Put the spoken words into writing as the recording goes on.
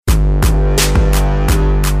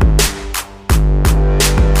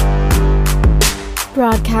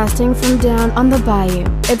Broadcasting from down on the bayou,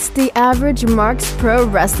 it's the Average Marks Pro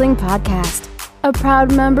Wrestling Podcast, a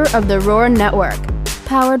proud member of the Roar Network,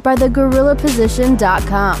 powered by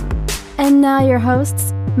thegorillaposition.com. And now your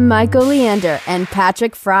hosts, Michael Leander and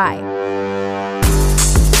Patrick Fry.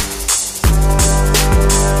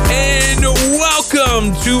 And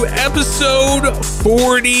welcome to episode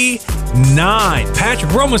 49. Patrick,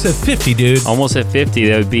 we're almost at 50, dude. Almost at 50.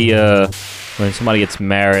 That would be when somebody gets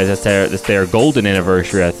married. That's their golden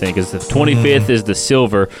anniversary, I think. Is the 25th is the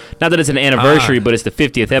silver. Not that it's an anniversary, but it's the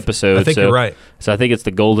 50th episode. I think you're right. So I think it's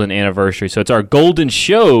the golden anniversary. So it's our golden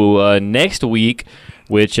show next week,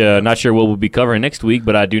 which not sure what we'll be covering next week,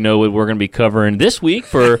 but I do know what we're going to be covering this week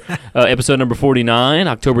for episode number 49,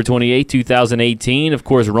 October 28, 2018. Of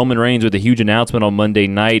course, Roman Reigns with a huge announcement on Monday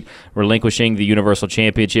night, relinquishing the Universal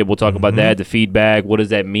Championship. We'll talk about that, the feedback. What does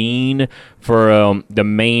that mean for the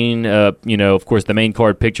main, of course, the main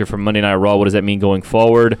card picture from Monday Night Raw? What does that mean going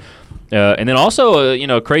forward? And then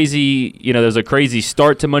also, crazy, there's a crazy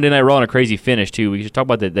start to Monday Night Raw and a crazy finish, too. We should talk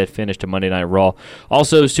about that finish to Monday Night Raw.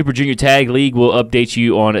 Also, Super Junior Tag League will update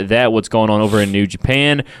you on that, what's going on over in New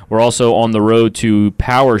Japan. We're also on the road to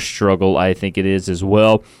Power Struggle, I think it is as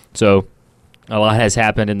well. So a lot has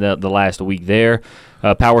happened in the last week there.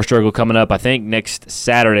 Power Struggle coming up, I think, next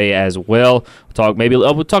Saturday as well. We'll talk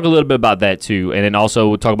a little bit about that too, and then also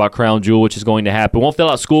we'll talk about Crown Jewel, which is going to happen. We won't fill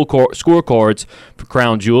out scorecards for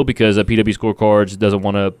Crown Jewel because PW Scorecards doesn't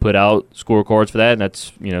want to put out scorecards for that, and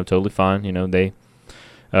that's totally fine. They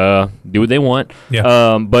do what they want.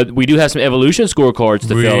 Yeah. But we do have some Evolution scorecards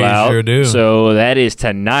to fill out. We sure do. So that is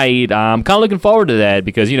tonight. I'm kind of looking forward to that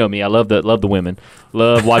because me, I love the women.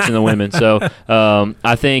 Love watching the women. So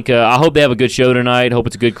I think I hope they have a good show tonight. Hope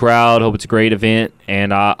it's a good crowd. Hope it's a great event.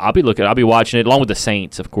 And I'll be watching it along with the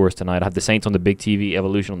Saints, of course, tonight. I have the Saints on the big TV,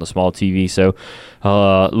 Evolution on the small TV. So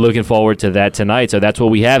looking forward to that tonight. So that's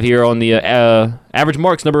what we have here on the Average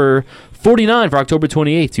Marks number 49 for October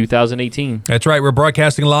 28th, 2018. That's right. We're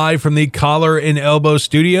broadcasting live from the Collar and Elbow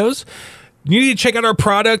Studios. You need to check out our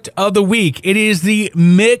product of the week. It is the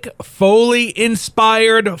Mick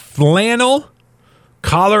Foley-inspired flannel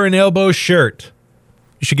collar and elbow shirt.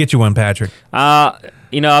 You should get you one, Patrick.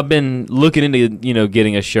 I've been looking into,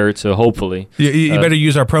 getting a shirt, so hopefully. You better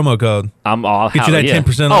use our promo code. Get you that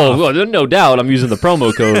 10% off. Oh, well, no doubt I'm using the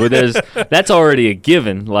promo code. That's already a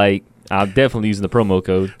given. I'm definitely using the promo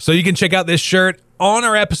code. So you can check out this shirt on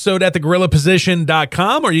our episode at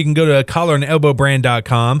thegorillaposition.com, or you can go to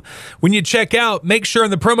collarandelbowbrand.com. When you check out, make sure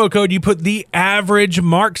in the promo code you put the Average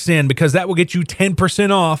Marks in, because that will get you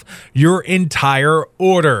 10% off your entire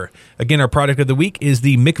order. Again, our product of the week is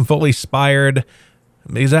the Mick Foley-inspired...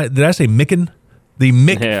 did I say Micken? The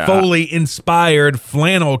Mick Foley-inspired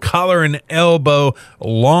flannel collar and elbow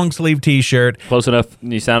long sleeve T-shirt. Close enough.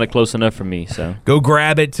 You sounded close enough for me. So go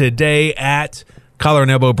grab it today at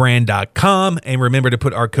collarandelbowbrand.com, and remember to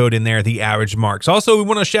put our code in there, the Average Marks. Also, we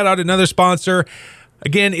want to shout out another sponsor.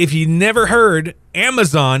 Again, if you never heard,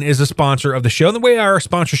 Amazon is a sponsor of the show. And the way our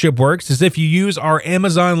sponsorship works is if you use our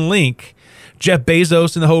Amazon link, Jeff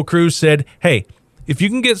Bezos and the whole crew said, hey, if you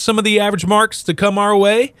can get some of the Average Marks to come our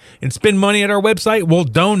way and spend money at our website, we'll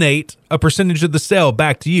donate a percentage of the sale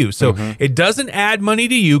back to you. So it doesn't add money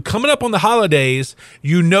to you. Coming up on the holidays,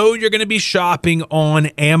 you're going to be shopping on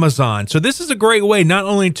Amazon. So this is a great way not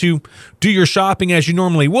only to do your shopping as you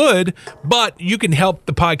normally would, but you can help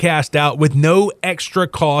the podcast out with no extra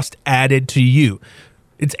cost added to you.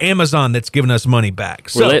 It's Amazon that's giving us money back.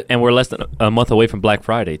 So, we're less than a month away from Black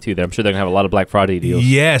Friday, too. I'm sure they're going to have a lot of Black Friday deals.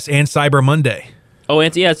 Yes, and Cyber Monday. Oh,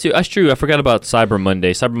 and yeah, that's true. I forgot about Cyber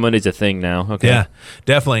Monday. Cyber Monday's a thing now. Okay. Yeah,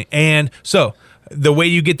 definitely. And so the way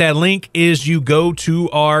you get that link is you go to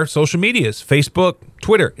our social medias, Facebook,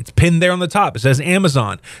 Twitter. It's pinned there on the top. It says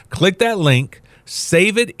Amazon. Click that link,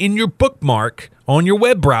 save it in your bookmark on your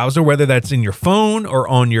web browser, whether that's in your phone or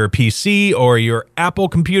on your PC or your Apple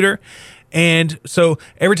computer. And so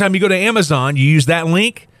every time you go to Amazon, you use that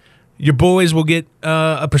link, your boys will get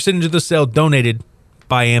a percentage of the sale donated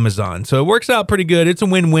by Amazon. So it works out pretty good. It's a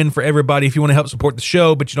win-win for everybody if you want to help support the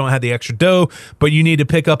show, but you don't have the extra dough, but you need to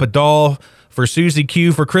pick up a doll for Susie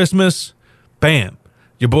Q for Christmas. Bam.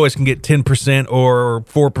 Your boys can get 10% or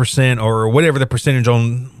 4% or whatever the percentage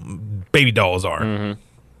on baby dolls are.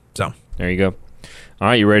 So there you go. All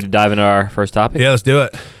right, you ready to dive into our first topic? Yeah, let's do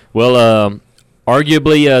it. Well,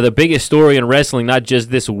 arguably the biggest story in wrestling, not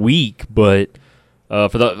just this week, but for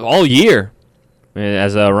the all year.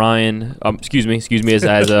 As Ryan,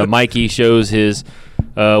 as Mikey shows his,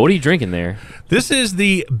 what are you drinking there? This is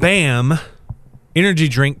the BAM energy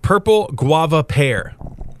drink, Purple Guava Pear.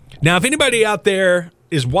 Now, if anybody out there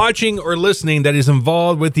is watching or listening that is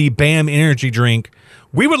involved with the BAM energy drink,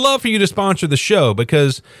 we would love for you to sponsor the show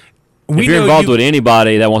because if you're involved with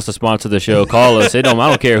anybody that wants to sponsor the show, call us. I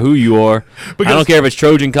don't care who you are. I don't care if it's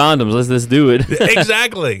Trojan condoms. Let's do it.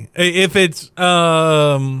 Exactly. If it's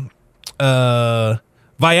Viagra,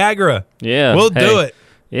 we'll do it.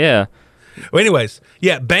 Yeah. Well, anyways,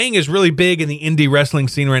 Bang is really big in the indie wrestling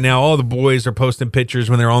scene right now. All the boys are posting pictures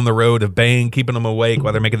when they're on the road of Bang, keeping them awake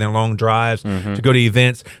while they're making their long drives to go to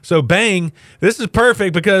events. So Bang, this is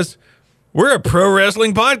perfect because we're a pro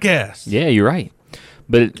wrestling podcast. Yeah, you're right.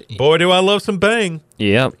 But boy, do I love some Bang.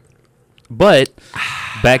 Yeah. But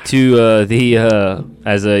back to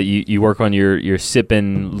you work on your sip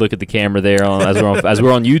and look at the camera there as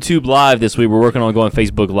we're on YouTube Live this week. We're working on going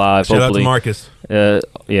Facebook Live. Shout hopefully. out to Marcus.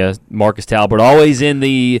 Marcus Talbert, always in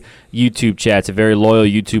the YouTube chats, a very loyal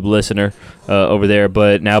YouTube listener over there.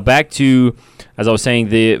 But now back to, as I was saying,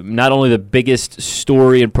 not only the biggest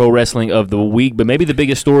story in pro wrestling of the week, but maybe the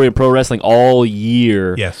biggest story in pro wrestling all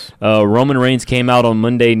year. Yes. Roman Reigns came out on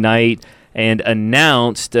Monday night and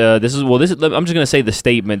announced I'm just going to say the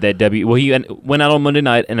statement that he went out on Monday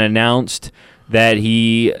night and announced that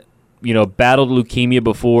he battled leukemia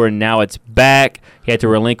before and now it's back. He had to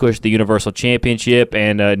relinquish the Universal Championship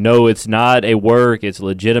and no, it's not a work, it's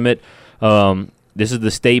legitimate. This is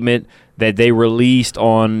the statement that they released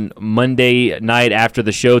on Monday night after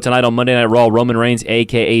the show. Tonight on Monday Night Raw, Roman Reigns,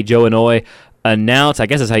 a.k.a. Joe Anoa'i, announced, I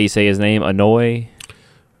guess that's how you say his name, Anoa'i?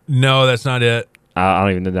 No, that's not it. I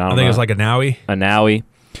don't even know. I think it's like Anoa'i. Anoa'i.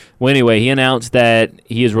 Well, anyway, he announced that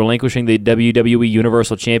he is relinquishing the WWE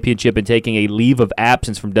Universal Championship and taking a leave of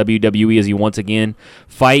absence from WWE as he once again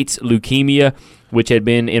fights leukemia, which had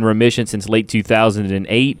been in remission since late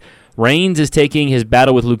 2008. Reigns is taking his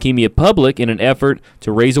battle with leukemia public in an effort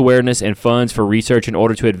to raise awareness and funds for research in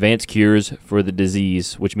order to advance cures for the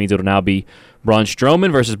disease, which means it will now be Braun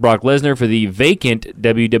Strowman versus Brock Lesnar for the vacant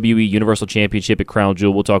WWE Universal Championship at Crown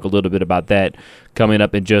Jewel. We'll talk a little bit about that coming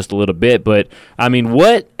up in just a little bit. But, I mean,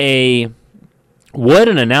 what an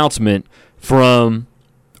announcement from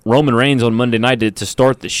Roman Reigns on Monday night to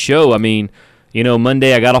start the show. I mean,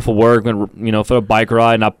 Monday I got off of work, went, for a bike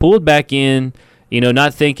ride, and I pulled back in,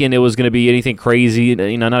 not thinking it was going to be anything crazy.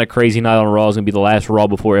 Not a crazy night on Raw. It was going to be the last Raw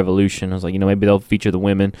before Evolution. I was like, maybe they'll feature the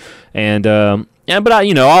women. And, but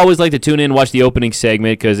I always like to tune in and watch the opening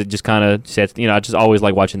segment because it just kind of sets, I just always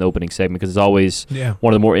like watching the opening segment because it's always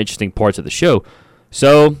one of the more interesting parts of the show.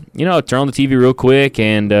 So, I turn on the TV real quick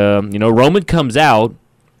and, Roman comes out.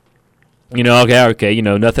 Okay,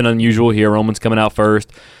 nothing unusual here. Roman's coming out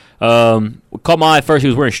first. Caught my eye first. He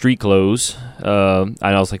was wearing street clothes. And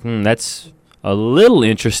I was like, that's a little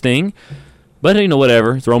interesting. But,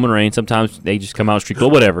 whatever. It's Roman Reigns. Sometimes they just come out in street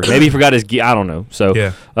clothes. Whatever. Maybe he forgot his gear. I don't know.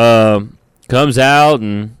 So, comes out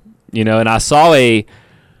and, and I saw an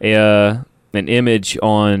image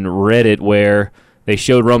on Reddit where they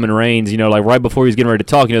showed Roman Reigns, like right before he was getting ready to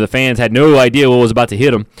talk. The fans had no idea what was about to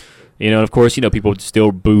hit him. And, of course, people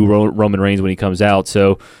still boo Roman Reigns when he comes out.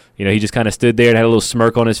 So, he just kind of stood there and had a little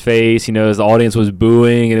smirk on his face, as the audience was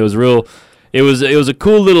booing. And it was real. It was a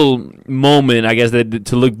cool little moment, I guess, that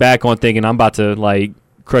to look back on thinking I'm about to,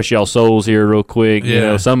 crush y'all souls here real quick.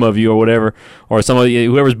 Some of you or whatever. Or some of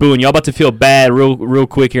you, whoever's booing, y'all about to feel bad real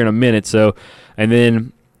quick here in a minute. So, and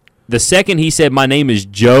then the second he said, my name is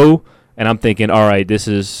Joe, and I'm thinking, all right,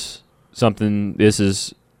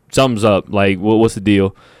 something's up. What's the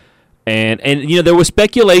deal? And there was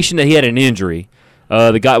speculation that he had an injury.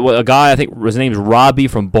 A guy, I think his name is Robbie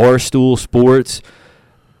from Barstool Sports,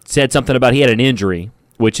 said something about he had an injury,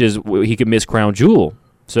 which is he could miss Crown Jewel.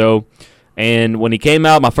 So, and when he came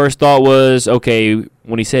out, my first thought was, okay,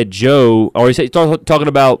 when he said Joe, or he started talking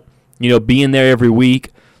about, being there every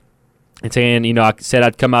week and saying, I said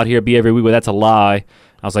I'd come out here, be every week, but that's a lie.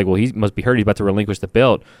 I was like, well, he must be hurt. He's about to relinquish the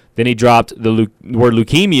belt. Then he dropped the word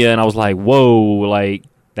leukemia, and I was like, whoa,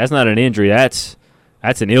 that's not an injury. That's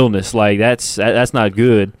an illness. That's not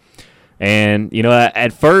good. And,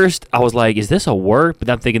 at first I was like, is this a work? But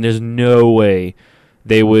I'm thinking there's no way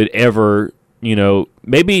they would ever,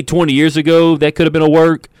 maybe 20 years ago that could have been a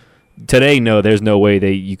work. Today, no, there's no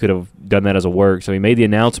way you could have done that as a work. So he made the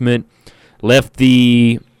announcement, left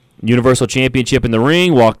the Universal Championship in the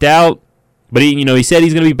ring, walked out. But he said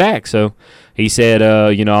he's going to be back. So he said,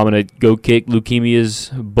 I'm going to go kick leukemia's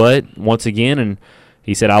butt once again. And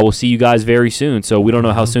he said, I will see you guys very soon. So we don't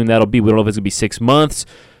know how soon that'll be. We don't know if it's going to be 6 months,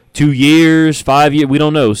 2 years, 5 years. We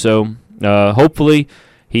don't know. So hopefully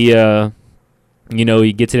he gets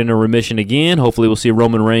it into remission again. Hopefully we'll see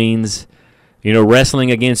Roman Reigns,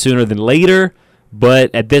 wrestling again sooner than later.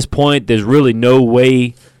 But at this point, there's really no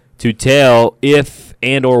way to tell if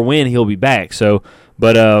and or when he'll be back. So,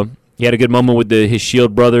 But he had a good moment with his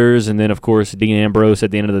Shield brothers, and then, of course, Dean Ambrose at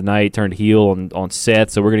the end of the night turned heel on Seth.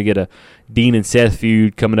 So we're going to get a Dean and Seth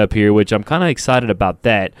feud coming up here, which I'm kind of excited about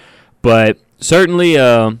that. But certainly,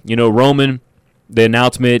 Roman, the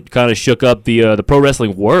announcement kind of shook up the pro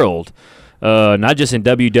wrestling world, not just in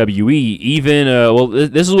WWE. Even,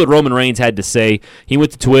 this is what Roman Reigns had to say. He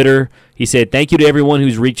went to Twitter. He said, "Thank you to everyone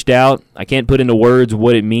who's reached out. I can't put into words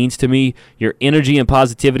what it means to me. Your energy and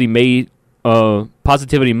positivity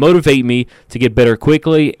motivate me to get better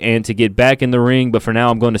quickly and to get back in the ring. But for now,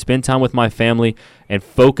 I'm going to spend time with my family and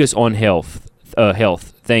focus on health.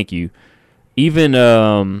 Thank you." Even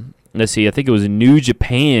let's see, I think it was New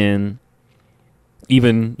Japan.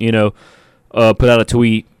 Even put out a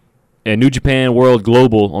tweet. New Japan World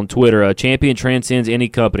Global on Twitter. A champion transcends any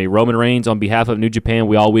company. Roman Reigns, on behalf of New Japan,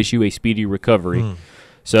 we all wish you a speedy recovery.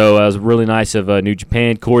 So it was really nice of New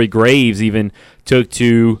Japan. Corey Graves even took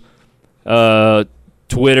to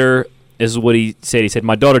Twitter. This is what he said. He said,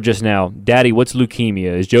 "My daughter just now, Daddy, what's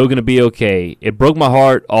leukemia? Is Joe going to be okay? It broke my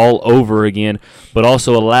heart all over again, but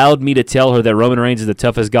also allowed me to tell her that Roman Reigns is the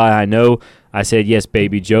toughest guy I know. I said, yes,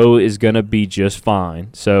 baby, Joe is going to be just fine."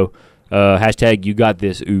 So, hashtag you got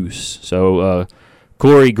this, oos. So,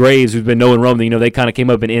 Corey Graves, who's been knowing Roman, they kind of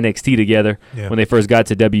came up in NXT together when they first got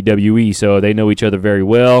to WWE, so they know each other very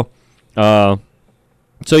well. A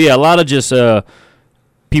lot of just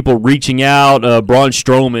people reaching out. Braun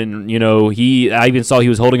Strowman, I even saw he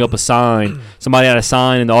was holding up a sign. Somebody had a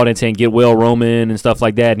sign in the audience saying, "Get well, Roman," and stuff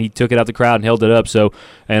like that, and he took it out the crowd and held it up. So,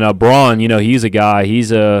 and Braun, he's a guy.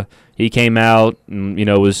 He came out and,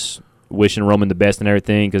 was wishing Roman the best and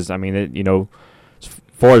everything because, as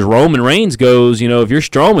far as Roman Reigns goes, if you're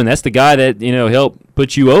Strowman, that's the guy that, helped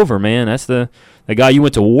put you over, man. That's the guy you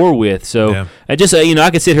went to war with. So, I just, I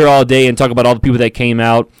could sit here all day and talk about all the people that came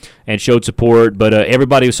out and showed support, but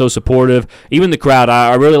everybody was so supportive. Even the crowd,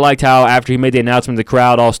 I really liked how after he made the announcement, the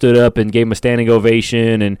crowd all stood up and gave him a standing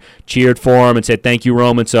ovation and cheered for him and said, "Thank you,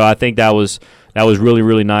 Roman." So I think that was really,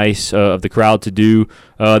 really nice of the crowd to do.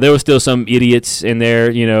 There was still some idiots in there,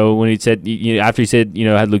 when he said, after he said,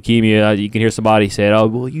 had leukemia, you can hear somebody say, "Oh,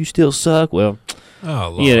 well, you still suck." Well,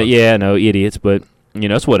 idiots, but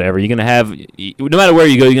it's whatever. You're going to have, no matter where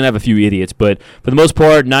you go, you're going to have a few idiots. But for the most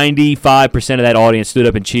part, 95% of that audience stood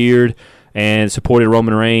up and cheered and supported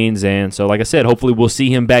Roman Reigns. And so, like I said, hopefully we'll see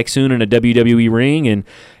him back soon in a WWE ring. And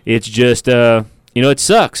it's just, it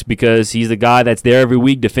sucks because he's the guy that's there every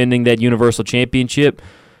week defending that Universal Championship.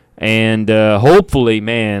 And hopefully,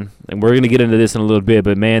 man, and we're going to get into this in a little bit,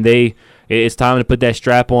 but, man, it's time to put that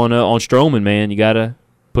strap on Strowman, man. You got to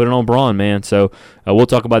put it on Braun, man. So we'll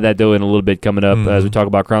talk about that, though, in a little bit coming up as we talk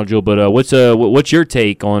about Crown Jewel. But what's your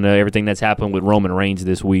take on everything that's happened with Roman Reigns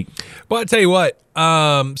this week? Well, I tell you what,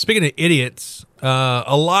 speaking of idiots,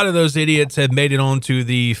 a lot of those idiots have made it onto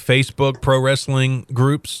the Facebook pro wrestling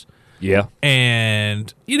groups. Yeah.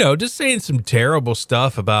 And, just saying some terrible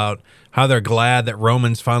stuff about how they're glad that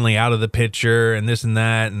Roman's finally out of the picture and this and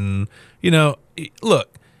that. And,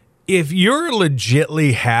 look, if you're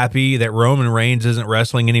legitly happy that Roman Reigns isn't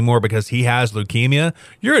wrestling anymore because he has leukemia,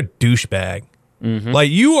 you're a douchebag. Mm-hmm. Like,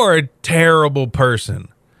 you are a terrible person.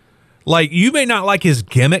 Like, you may not like his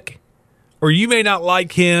gimmick or you may not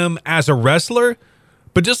like him as a wrestler,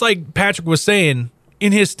 but just like Patrick was saying,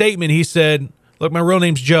 in his statement, he said, "Look, my real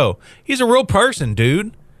name's Joe." He's a real person,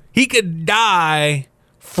 dude. He could die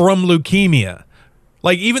from leukemia.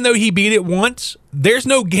 Like, even though he beat it once, there's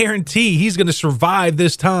no guarantee he's going to survive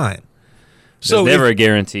this time. So there's never a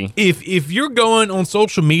guarantee. If you're going on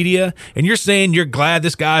social media and you're saying you're glad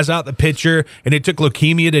this guy's out the picture and it took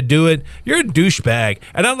leukemia to do it, you're a douchebag.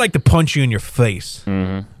 And I'd like to punch you in your face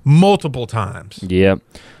multiple times. Yeah.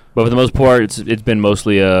 But for the most part, it's been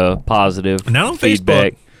mostly positive not on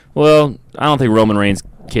feedback. Facebook. Well, I don't think Roman Reigns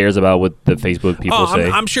cares about what the Facebook people say.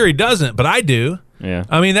 I'm sure he doesn't, but I do. Yeah.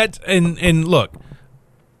 I mean, that's and look,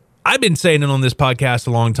 I've been saying it on this podcast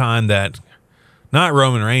a long time that not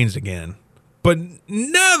Roman Reigns again, but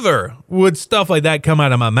never would stuff like that come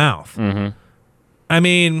out of my mouth. Mm-hmm. I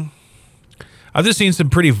mean, I've just seen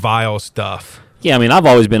some pretty vile stuff. Yeah, I mean, I've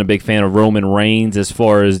always been a big fan of Roman Reigns as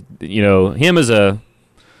far as, him as a...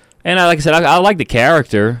 And like I said, I like the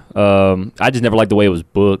character. I just never liked the way it was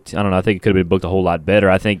booked. I don't know. I think it could have been booked a whole lot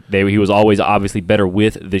better. I think he was always obviously better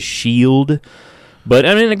with the Shield. But,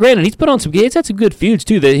 I mean, granted, he's had some good feuds,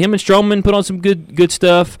 too. Him and Strowman put on some good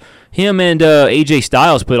stuff. Him and AJ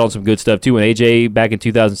Styles put on some good stuff, too. And AJ, back in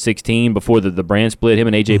 2016, before the brand split, him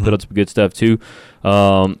and AJ put on some good stuff, too.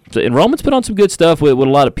 And Roman's put on some good stuff with a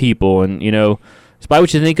lot of people. And, despite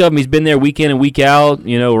what you think of him, he's been there week in and week out,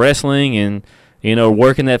 wrestling and,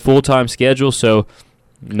 working that full-time schedule. So,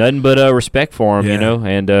 Nothing but respect for him,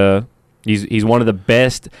 and he's one of the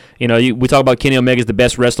best. We talk about Kenny Omega's the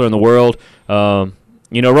best wrestler in the world.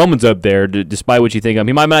 Roman's up there, despite what you think of him.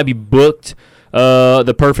 He might not be booked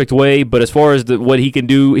the perfect way, but as far as what he can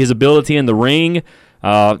do, his ability in the ring,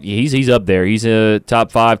 he's up there. He's a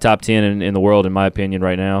top 5, top 10 in the world, in my opinion,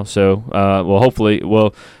 right now. So, hopefully,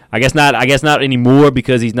 I guess not anymore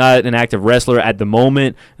because he's not an active wrestler at the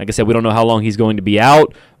moment. Like I said, we don't know how long he's going to be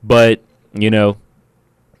out, but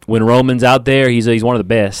when Roman's out there, he's one of the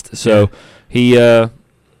best. So he, we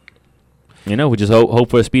just hope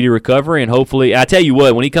for a speedy recovery, and hopefully, I tell you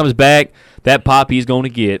what, when he comes back, that pop he's going to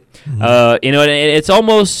get. It's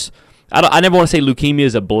almost, I never want to say leukemia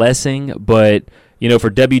is a blessing, but for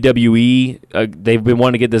WWE, they've been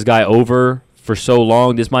wanting to get this guy over for so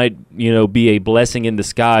long. This might be a blessing in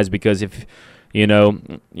disguise, because if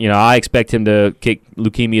I expect him to kick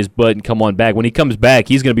leukemia's butt and come on back. When he comes back,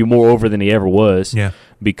 he's going to be more over than he ever was. Yeah.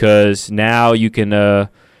 Because now you can, I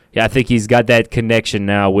think he's got that connection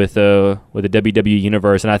now with the WWE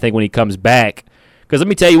universe, and I think when he comes back, because let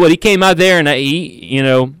me tell you what, he came out there and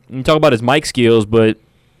you talk about his mic skills, but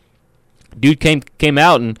dude came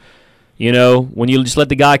out and. When you just let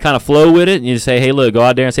the guy kind of flow with it and you say, hey, look, go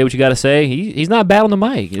out there and say what you got to say, he's not bad on the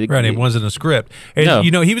mic. Right, it wasn't a script. And,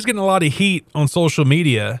 No. he was getting a lot of heat on social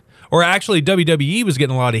media, or actually WWE was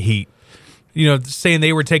getting a lot of heat, saying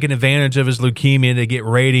they were taking advantage of his leukemia to get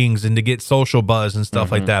ratings and to get social buzz and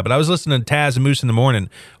stuff like that. But I was listening to Taz and Moose in the morning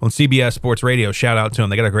on CBS Sports Radio. Shout out to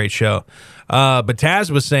them. They got a great show. But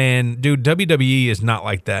Taz was saying, dude, WWE is not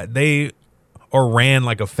like that. They ran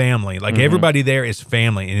like a family. Like everybody there is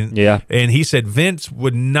family. And he said Vince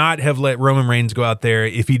would not have let Roman Reigns go out there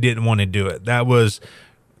if he didn't want to do it. That was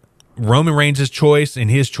Roman Reigns' choice and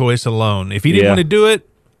his choice alone. If he didn't want to do it,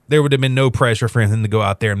 there would have been no pressure for him to go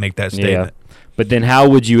out there and make that statement. Yeah. But then how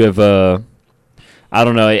would you have I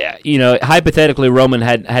don't know, hypothetically Roman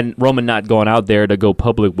had Roman not gone out there to go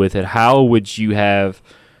public with it, how would you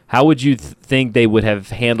think they would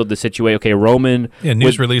have handled the situation? Okay, Roman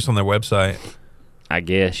news release on their website. I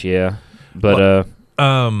guess, yeah. But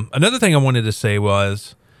another thing I wanted to say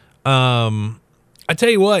was, I tell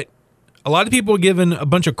you what, a lot of people are giving a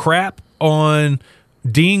bunch of crap on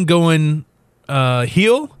Dean going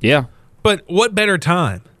heel. Yeah. But what better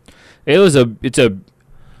time? It's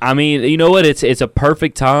a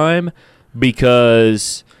perfect time,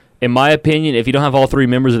 because in my opinion, if you don't have all 3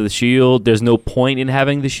 members of the Shield, there's no point in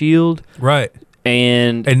having the Shield. Right.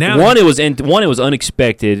 And now it was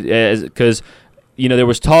unexpected, because there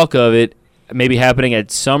was talk of it maybe happening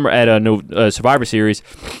at a Survivor Series,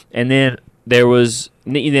 and then there was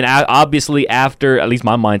obviously after, at least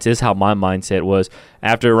my mindset, this is how my mindset was,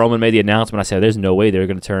 after Roman made the announcement, I said there's no way they're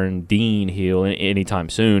going to turn Dean heel anytime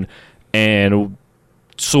soon, and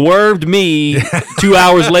swerved me 2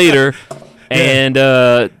 hours later. And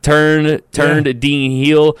turned Dean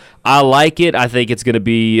heel. I like it. I think it's going to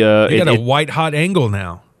be. You got a white hot angle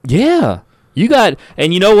now. Yeah,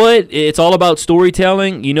 and you know what? It's all about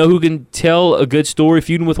storytelling. You know who can tell a good story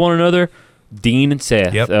feuding with one another? Dean and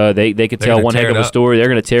Seth. Yep. They can tell one heck of a story. They're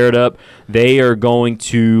going to tear it up. They are going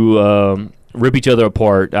to rip each other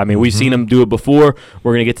apart. I mean, we've seen them do it before.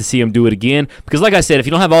 We're going to get to see them do it again. Because like I said, if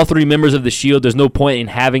you don't have all 3 members of the Shield, there's no point in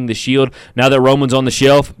having the Shield. Now that Roman's on the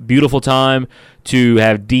shelf, beautiful time to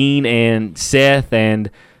have Dean and Seth,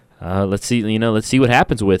 and let's see what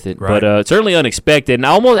happens with it. Right. But certainly unexpected. And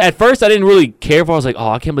at first I didn't really care for it. I was like, oh,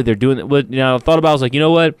 I can't believe they're doing it. But I thought about it. I was like, you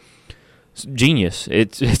know what? It's genius.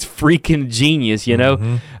 It's freaking genius,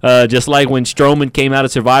 just like when Strowman came out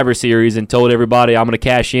of Survivor Series and told everybody I'm going to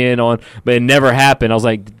cash in on, but it never happened. I was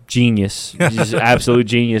like, genius. Just absolute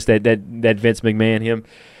genius that Vince McMahon, him.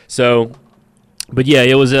 So, but yeah,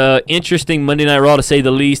 it was a interesting Monday Night Raw, to say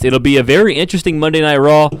the least. It'll be a very interesting Monday Night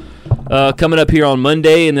Raw coming up here on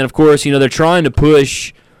Monday. And then, of course, they're trying to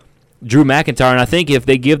push Drew McIntyre. And I think if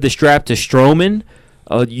they give the strap to Strowman,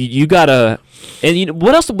 you got to – and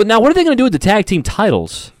what else? Now, what are they going to do with the tag team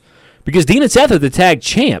titles? Because Dean and Seth are the tag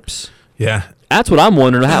champs. Yeah. That's what I'm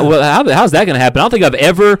wondering. How's that going to happen? I don't think I've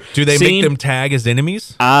ever Do they make them tag as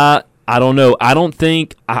enemies? I don't know. I don't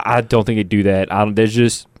think they do that. There's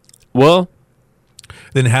just – well –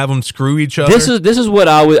 then have them screw each other. This is what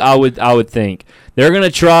I would think. They're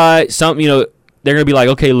gonna try something. They're gonna be like,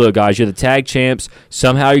 okay, look, guys, you're the tag champs.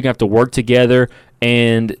 Somehow you're gonna have to work together,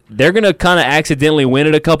 and they're gonna kind of accidentally win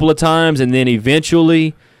it a couple of times, and then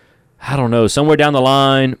eventually, I don't know, somewhere down the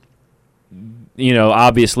line,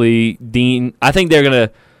 obviously Dean. I think they're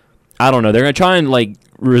gonna. I don't know. They're gonna try and like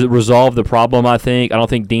resolve the problem. I don't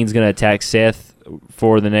think Dean's gonna attack Seth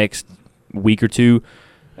for the next week or two.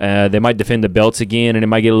 They might defend the belts again, and it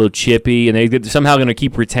might get a little chippy, and they're somehow going to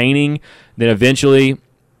keep retaining. Then eventually,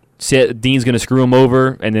 Dean's going to screw him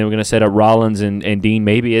over, and then we're going to set up Rollins and Dean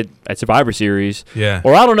maybe at Survivor Series. Yeah.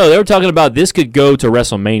 Or I don't know. They were talking about this could go to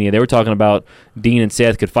WrestleMania. They were talking about Dean and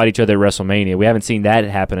Seth could fight each other at WrestleMania. We haven't seen that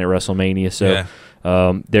happen at WrestleMania, so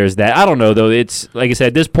there's that. I don't know, though. It's like I said,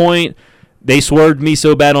 at this point, they swerved me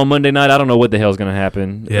so bad on Monday night, I don't know what the hell's going to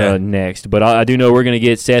happen next. But I do know we're going to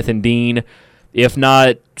get Seth and Dean. If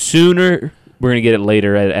not sooner, we're going to get it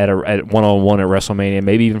later at one-on-one at WrestleMania,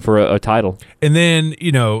 maybe even for a title. And then,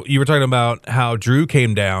 you were talking about how Drew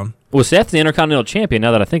came down. Well, Seth's the Intercontinental Champion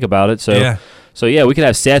now that I think about it. So we could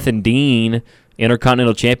have Seth and Dean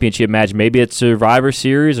Intercontinental Championship match, maybe at Survivor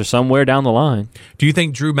Series or somewhere down the line. Do you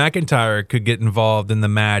think Drew McIntyre could get involved in the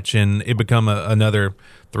match and it become another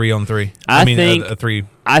 3-on-3?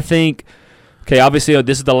 I think. Okay, obviously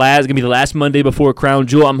this is going to be the last Monday before Crown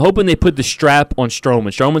Jewel. I'm hoping they put the strap on Strowman.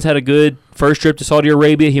 Strowman's had a good first trip to Saudi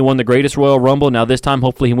Arabia. He won the Greatest Royal Rumble. Now this time,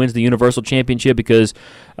 hopefully, he wins the Universal Championship because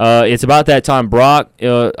it's about that time. Brock, I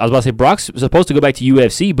was about to say Brock's supposed to go back to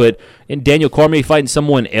UFC, but isn't Daniel Cormier fighting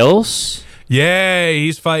someone else? Yeah,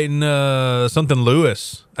 he's fighting something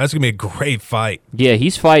Lewis. That's going to be a great fight. Yeah,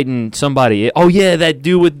 he's fighting somebody. Oh, yeah, that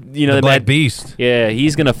dude with, the Black Beast. Yeah,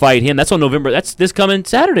 he's going to fight him. That's on November. That's this coming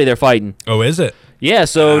Saturday they're fighting. Oh, is it? Yeah,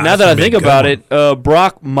 so now that I think about it,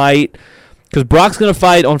 Brock might, because Brock's going to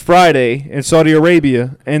fight on Friday in Saudi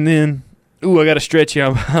Arabia, and then, I got to stretch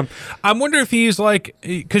here. I wonder if he's like,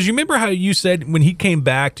 because you remember how you said when he came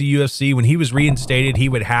back to UFC, when he was reinstated, he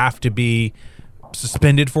would have to be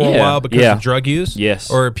suspended for a while because of drug use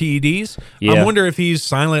or PEDs. I wonder if he's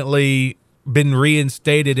silently been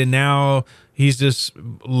reinstated and now he's just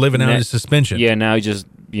living out his suspension. Yeah, now he's just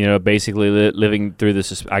basically living through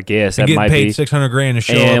this. I guess and that might paid be $600,000 to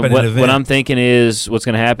show up at an event. What I'm thinking is what's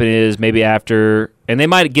going to happen is maybe after, and they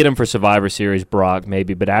might get him for Survivor Series, Brock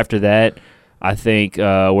maybe, but after that, I think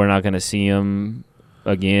we're not going to see him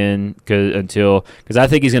again because I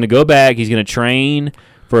think he's going to go back. He's going to train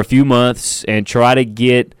for a few months and try to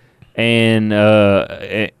get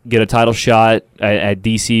a title shot at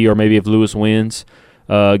DC, or maybe if Lewis wins,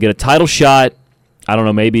 get a title shot. I don't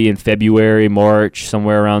know, maybe in February, March,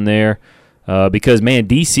 somewhere around there. Because man,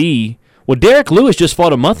 DC. Well, Derek Lewis just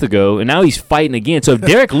fought a month ago, and now he's fighting again. So if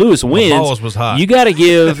Derek Lewis wins, you got to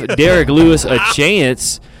give Derek Lewis a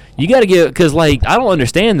chance. You got to give, because I don't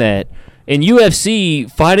understand that. In UFC,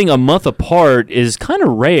 fighting a month apart is kind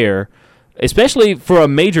of rare. Especially for a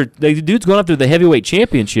major, the dude's going after the heavyweight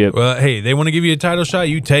championship. Well, hey, they want to give you a title shot,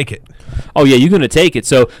 you take it. Oh yeah, you're going to take it.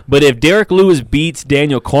 So, but if Derek Lewis beats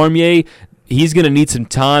Daniel Cormier, he's going to need some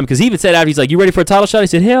time because he even said after he's like, "You ready for a title shot?" He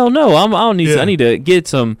said, "Hell no, I don't need. I need to get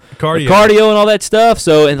some cardio and all that stuff."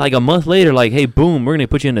 So, and a month later, hey, boom, we're going to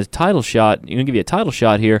put you in a title shot. You're going to give you a title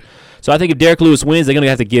shot here. So I think if Derek Lewis wins, they're going to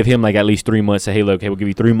have to give him at least 3 months. Say, hey, look, we'll give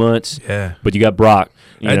you 3 months. Yeah. But you got Brock.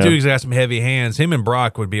 That dude's got some heavy hands. Him and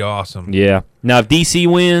Brock would be awesome. Yeah. Now, if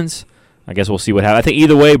DC wins, I guess we'll see what happens. I think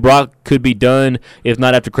either way, Brock could be done, if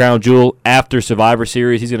not after Crown Jewel, after Survivor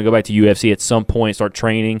Series. He's going to go back to UFC at some point, start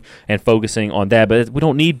training and focusing on that. But we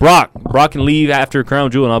don't need Brock. Brock can leave after Crown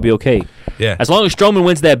Jewel, and I'll be okay. Yeah. As long as Strowman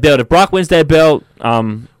wins that belt. If Brock wins that belt, I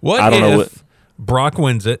don't know if Brock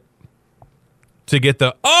wins it to get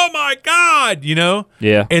the, oh, my God,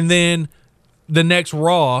 Yeah. And then the next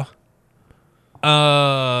Raw,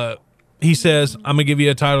 he says, I'm gonna give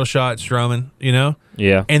you a title shot, Strowman.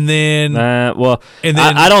 Yeah. And then, I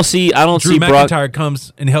don't see Drew Brock. McIntyre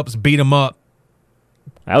comes and helps beat him up.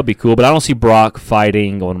 That would be cool, but I don't see Brock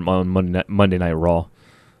fighting on Monday Night Raw.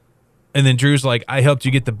 And then Drew's like, I helped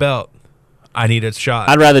you get the belt. I need a shot.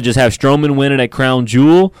 I'd rather just have Strowman win it at Crown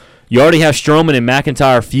Jewel. You already have Strowman and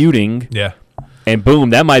McIntyre feuding. Yeah. And boom,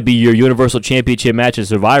 that might be your Universal Championship match in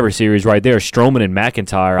Survivor Series right there. Strowman and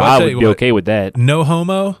McIntyre. Well, I would be okay with that. No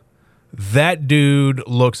homo. That dude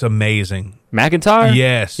looks amazing. McIntyre?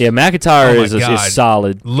 Yes. Yeah, McIntyre is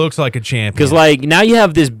solid. Looks like a champion. Because now you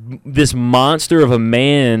have this monster of a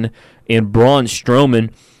man in Braun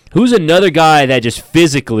Strowman, who's another guy that just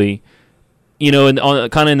physically, kind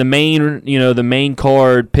of in the main, the main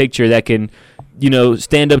card picture that can,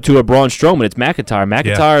 stand up to a Braun Strowman. It's McIntyre.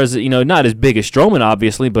 McIntyre is, not as big as Strowman,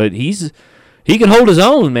 obviously, but he can hold his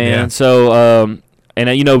own, man. Yeah. So,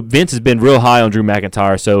 Vince has been real high on Drew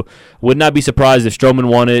McIntyre, so would not be surprised if Strowman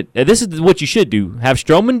won it. And this is what you should do. Have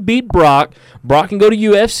Strowman beat Brock. Brock can go to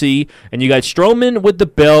UFC, and you got Strowman with the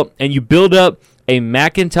belt, and you build up a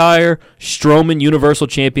McIntyre-Strowman Universal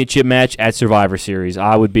Championship match at Survivor Series.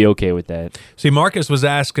 I would be okay with that. See, Marcus was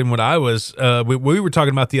asking what I was. We were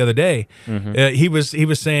talking about the other day. Mm-hmm. He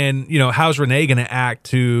was saying, how's Renee going to act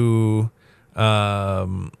to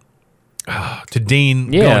to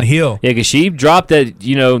Dean going heel. Yeah, because she dropped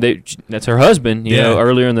that. That's her husband. You know,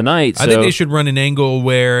 earlier in the night. So. I think they should run an angle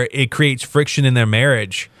where it creates friction in their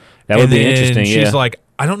marriage. That would be interesting. She's like,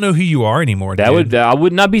 I don't know who you are anymore. That dude.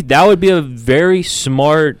 would be a very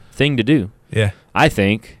smart thing to do. Yeah, I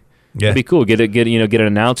think. Yeah, it'd be cool. Get an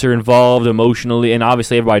announcer involved emotionally, and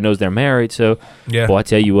obviously everybody knows they're married. So, boy, I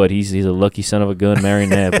tell you what, he's a lucky son of a gun marrying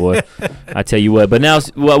that boy. I tell you what. But now,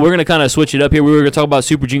 we're gonna kind of switch it up here. We were gonna talk about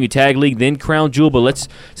Super Junior Tag League, then Crown Jewel. But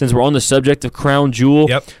since we're on the subject of Crown Jewel,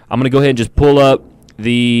 I'm gonna go ahead and just pull up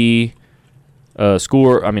the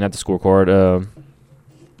score. I mean, not the scorecard.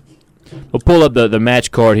 We'll pull up the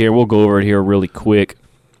match card here. We'll go over it here really quick.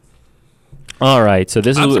 All right. So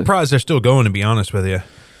I'm surprised they're still going. To be honest with you.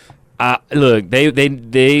 Look, they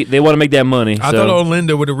want to make that money. I thought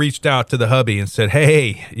Olinda would have reached out to the hubby and said,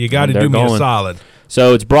 "Hey, you got to do me a solid."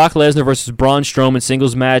 So it's Brock Lesnar versus Braun Strowman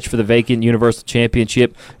singles match for the vacant Universal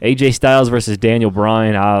Championship. AJ Styles versus Daniel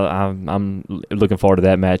Bryan. I'm looking forward to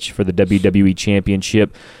that match for the WWE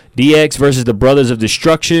Championship. DX versus the Brothers of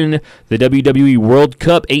Destruction, the WWE World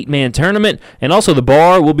Cup 8-man tournament, and also the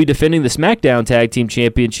Bar will be defending the SmackDown Tag Team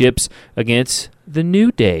Championships against the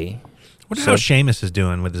New Day. Wonder how Sheamus is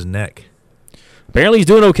doing with his neck. Apparently he's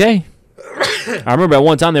doing okay. I remember at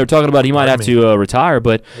one time they were talking about he might have to retire,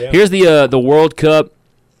 but here's the World Cup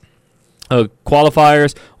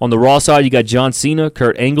qualifiers. On the Raw side, you got John Cena,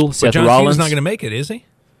 Kurt Angle, Seth John Rollins. Cena's not going to make it, is he?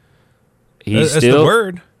 He's That's still the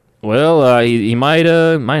word. Well, he might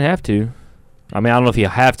have to. I mean, I don't know if he'll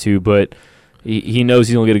have to, but he knows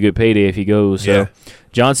he's going to get a good payday if he goes. So.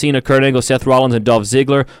 John Cena, Kurt Angle, Seth Rollins, and Dolph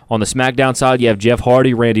Ziggler. On the SmackDown side, you have Jeff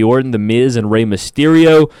Hardy, Randy Orton, The Miz, and Rey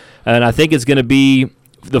Mysterio. And I think it's going to be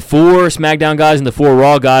the 4 SmackDown guys and the 4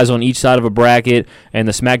 Raw guys on each side of a bracket, and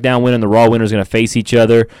the SmackDown winner and the Raw winner is going to face each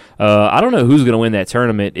other. I don't know who's going to win that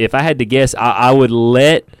tournament. If I had to guess, I'd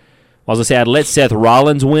let Seth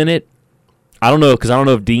Rollins win it. I don't know, because I don't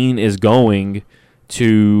know if Dean is going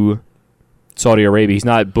to Saudi Arabia. He's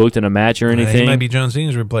not booked in a match or anything. He might be John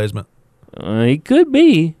Cena's replacement. He could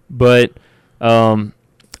be, but I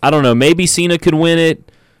don't know. Maybe Cena could win it.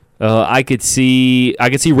 I could see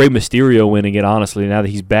Rey Mysterio winning it. Honestly, now that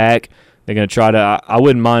he's back, they're gonna try to. I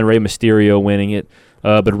wouldn't mind Rey Mysterio winning it.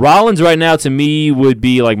 But Rollins right now to me would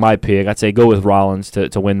be like my pick. I'd say go with Rollins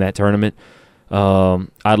to win that tournament.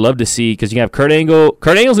 I'd love to see, because you have Kurt Angle.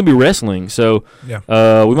 Kurt Angle's gonna be wrestling, so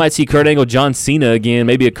we might see Kurt Angle, John Cena again.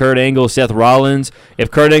 Maybe a Kurt Angle, Seth Rollins. If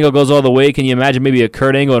Kurt Angle goes all the way, can you imagine maybe a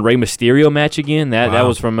Kurt Angle and Rey Mysterio match again? That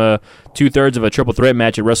was from 2/3 of a triple threat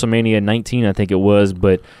match at WrestleMania 19, I think it was.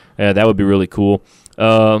 But that would be really cool.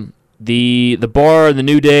 The Bar, the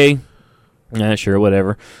New Day. Sure,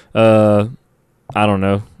 whatever. I don't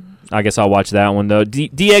know. I guess I'll watch that one, though.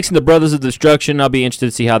 DX and the Brothers of Destruction, I'll be interested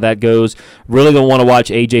to see how that goes. Really going to want to watch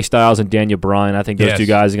AJ Styles and Daniel Bryan. I think those two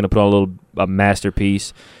guys are going to put on a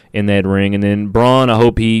masterpiece in that ring. And then Braun, I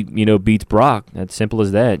hope he beats Brock. That's simple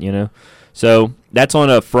as that, So that's on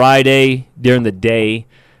a Friday during the day.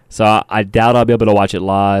 So I doubt I'll be able to watch it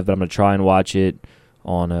live, but I'm going to try and watch it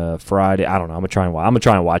on a Friday. I don't know. I'm gonna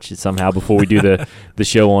try and watch it somehow before we do the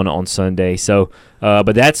show on Sunday. So,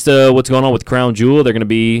 but that's what's going on with Crown Jewel. They're gonna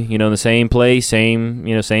be in the same place, same.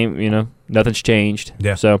 Nothing's changed.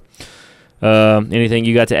 Yeah. So, anything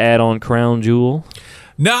you got to add on Crown Jewel?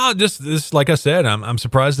 No, just this. Like I said, I'm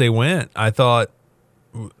surprised they went. I thought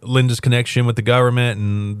Linda's connection with the government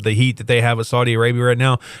and the heat that they have with Saudi Arabia right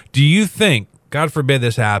now. Do you think, God forbid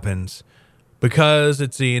this happens, because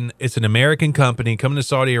it's an American company coming to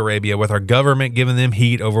Saudi Arabia with our government giving them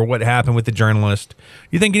heat over what happened with the journalist,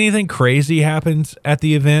 you think anything crazy happens at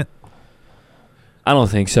the event? I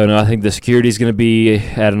don't think so. No, I think the security is going to be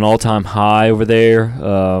at an all-time high over there.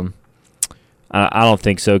 I don't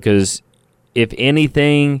think so, because if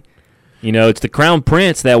anything, it's the Crown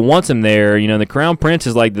Prince that wants him there. The Crown Prince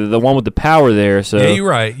is like the one with the power there. So yeah, you're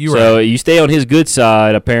right. So you stay on his good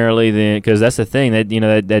side, apparently, then, because that's the thing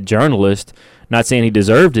that that journalist. Not saying he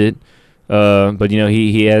deserved it, but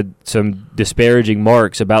he had some disparaging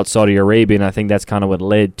marks about Saudi Arabia, and I think that's kind of what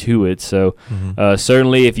led to it. So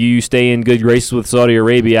certainly, if you stay in good graces with Saudi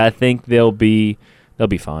Arabia, I think they'll be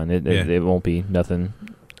fine. It won't be nothing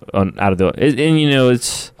out of the. And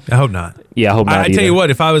it's. I hope not. Yeah, I hope not. I tell you what,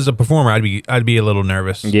 if I was a performer, I'd be a little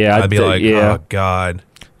nervous. Yeah, I'd be like, oh God.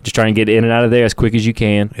 Just try and get in and out of there as quick as you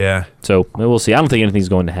can. Yeah. So we'll see. I don't think anything's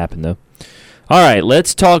going to happen though. All right,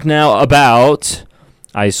 let's talk now about.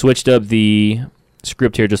 I switched up the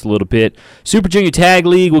script here just a little bit. Super Junior Tag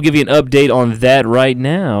League. We'll give you an update on that right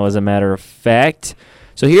now, as a matter of fact.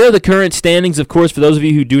 So here are the current standings. Of course, for those of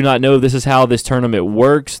you who do not know, this is how this tournament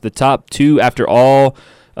works. The top 2, after all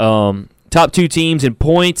top two teams in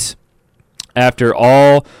points after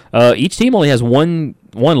all. Each team only has one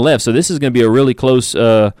left, so this is going to be a really close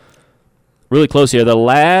here. The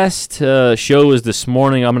last show is this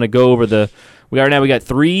morning. I'm going to go over we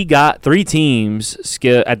got three teams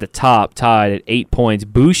at the top tied at 8 points.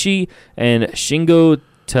 Bushi and Shingo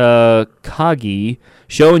Takagi,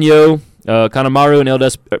 Sho and Yo, Kanemaru and El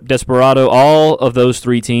Desperado, all of those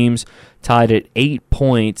three teams tied at 8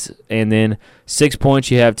 points. And then 6 points,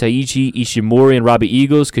 you have Taichi Ishimori and Robbie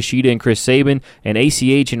Eagles, Kushida and Chris Sabin, and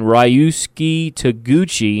ACH and Ryusuke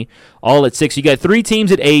Taguchi, all at 6. You got three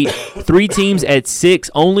teams at 8, three teams at 6.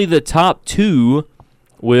 Only the top two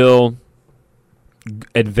will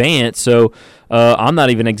advance. So I'm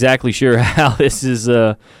not even exactly sure how this is.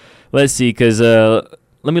 Let's see, because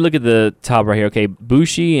let me look at the top right here. Okay,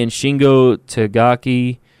 Bushi and Shingo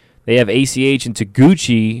Tagaki, they have ACH and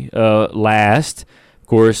Taguchi last. Of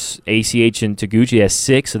course, ACH and Taguchi has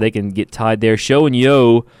 6, so they can get tied there. Sho and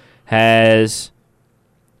Yo has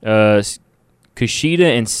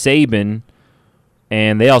Kushida and Sabin,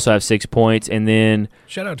 and they also have 6 points. And then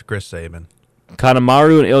shout out to Chris Sabin.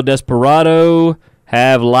 Kanemaru and El Desperado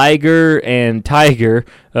have Liger and Tiger.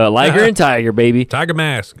 Liger and Tiger, baby. Tiger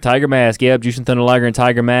Mask. Tiger Mask, yep. Jushin Thunder Liger and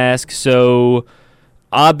Tiger Mask. So,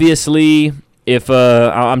 obviously, if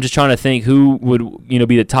I'm just trying to think who would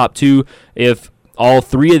be the top two. If all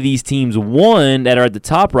three of these teams won that are at the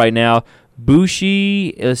top right now,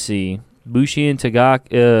 Bushi and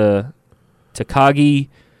Takagi,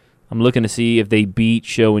 I'm looking to see if they beat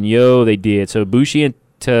Sho and Yo. They did. So, Bushi and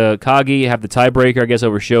Takagi have the tiebreaker, I guess,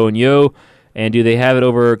 over Sho and Yo. And do they have it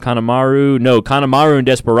over Kanemaru? No, Kanemaru and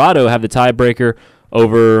Desperado have the tiebreaker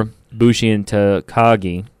over Bushi and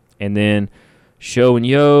Takagi. And then Sho and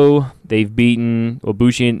Yo, they've beaten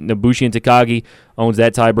Bushi and Takagi owns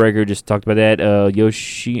that tiebreaker. Just talked about that.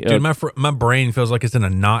 Dude, my brain feels like it's in a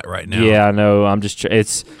knot right now. Yeah, I know. I'm just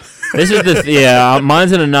mine's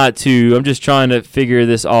in a knot too. I'm just trying to figure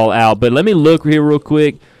this all out. But let me look here real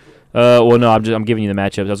quick. I'm giving you the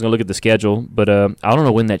matchups. I was going to look at the schedule, but I don't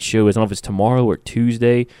know when that show is. I don't know if it's tomorrow or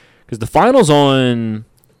Tuesday, because the final's on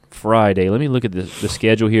Friday. Let me look at the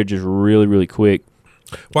schedule here just really, really quick.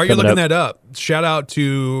 While you're looking that up, shout out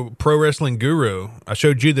to Pro Wrestling Guru. I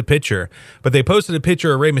showed you the picture, but they posted a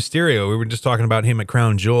picture of Rey Mysterio. We were just talking about him at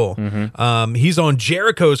Crown Jewel. Mm-hmm. He's on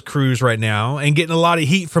Jericho's cruise right now and getting a lot of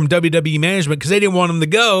heat from WWE management because they didn't want him to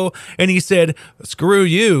go. And he said, screw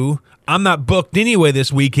you. I'm not booked anyway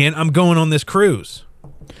this weekend. I'm going on this cruise.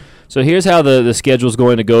 So here's how the schedule is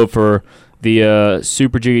going to go for the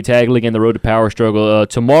Super Junior Tag League and the Road to Power Struggle.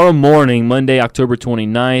 Tomorrow morning, Monday, October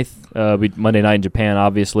 29th, Monday night in Japan,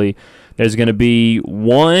 obviously, there's going to be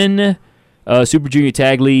one Super Junior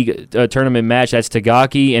Tag League tournament match. That's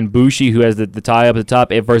Tagaki and Bushi, who has the tie up at the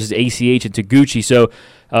top, versus ACH and Taguchi. So,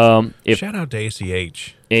 shout out to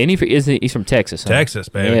ACH. And he's from Texas. Huh? Texas,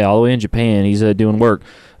 baby. Yeah, all the way in Japan. He's doing work.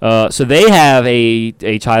 So they have a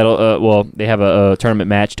title. They have a tournament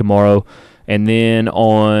match tomorrow, and then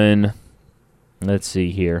on, let's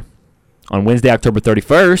see here, on Wednesday, October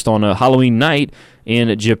 31st, on a Halloween night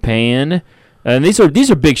in Japan. And these are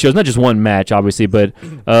big shows, not just one match, obviously, but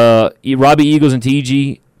Robbie Eagles and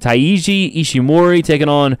Taiji Ishimori taking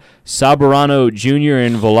on Saburano Jr.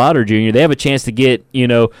 and Volador Jr. They have a chance to get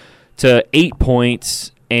to 8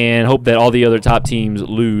 points and hope that all the other top teams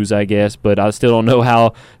lose, I guess. But I still don't know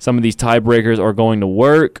how some of these tiebreakers are going to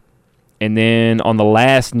work. And then on the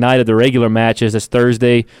last night of the regular matches, that's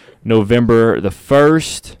Thursday, November the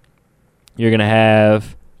 1st, you're going to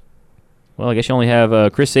have, I guess you only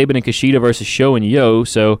have Chris Sabin and Kushida versus Sho and Yo.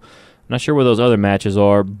 So I'm not sure where those other matches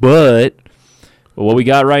are. But what we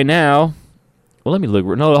got right now, let me look.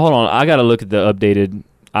 No, hold on. I got to look at the updated.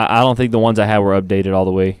 I don't think the ones I had were updated all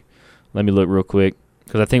the way. Let me look real quick.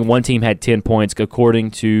 Because I think one team had 10 points,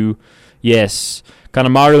 according to, yes,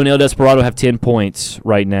 Kanemaru and El Desperado have 10 points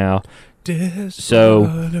right now.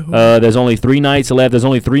 So there's only 3 nights left. There's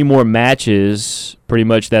only 3 more matches, pretty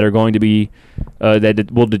much, that are going to be, that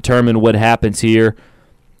will determine what happens here.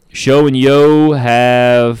 Sho and Yo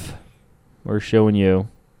have, where's Sho and Yo?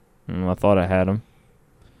 I thought I had them.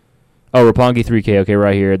 Oh, Roppongi 3K, okay,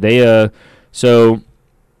 right here. So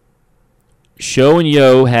Sho and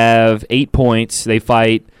Yo have 8 points. They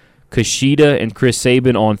fight Kushida and Chris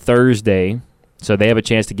Sabin on Thursday, so they have a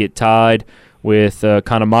chance to get tied with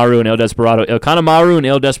Kanemaru and El Desperado. Kanemaru and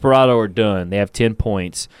El Desperado are done. They have 10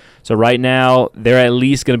 points. So right now, they're at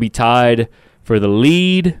least going to be tied for the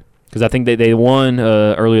lead because I think they won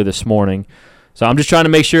earlier this morning. So I'm just trying to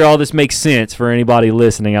make sure all this makes sense for anybody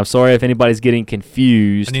listening. I'm sorry if anybody's getting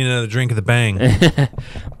confused. I need another drink of the Bang.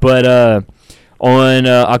 But on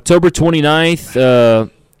October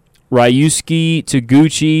 29th, Ryusuke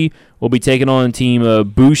Taguchi will be taking on Team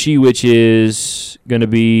Bushi, which is going to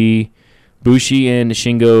be Bushi and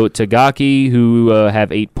Shingo Tagaki, who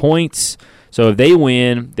have 8 points. So if they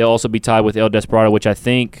win, they'll also be tied with El Desperado, which I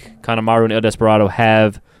think Kanemaru and El Desperado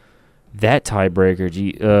have that tiebreaker.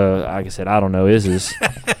 Like I said, I don't know. It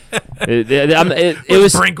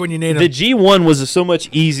was Brink when you need the him. G1 was so much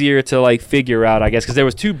easier to like figure out, I guess, because there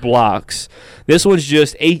was 2 blocks. This one's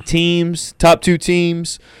just 8 teams, top 2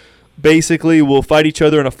 teams. Basically, will fight each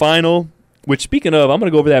other in a final. Which, speaking of, I'm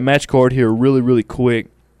going to go over that match card here really, really quick.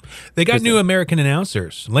 They got new American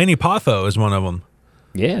announcers. Laney Poffo is one of them.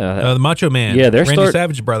 Yeah, The Macho Man. Yeah, they're Randy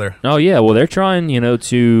Savage brother. Oh yeah, well they're trying,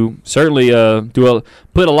 to certainly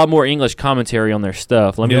put a lot more English commentary on their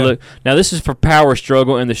stuff. Let me look. Now this is for Power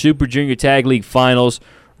Struggle and the Super Junior Tag League Finals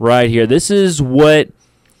right here. This is what.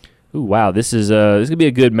 Ooh, wow, this is gonna be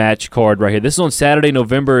a good match card right here. This is on Saturday,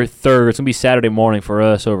 November 3rd. It's gonna be Saturday morning for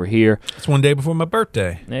us over here. It's one day before my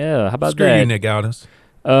birthday. Yeah, how about Screw that? you, Nick Aldis.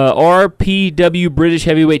 RPW British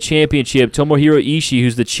Heavyweight Championship. Tomohiro Ishii,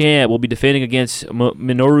 who's the champ, will be defending against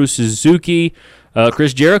Minoru Suzuki.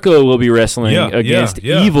 Chris Jericho will be wrestling against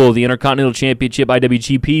Evil. The Intercontinental Championship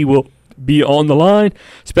IWGP will be on the line.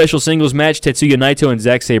 Special singles match, Tetsuya Naito and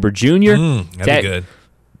Zack Sabre Jr. That'd be good.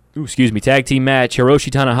 Tag team match, Hiroshi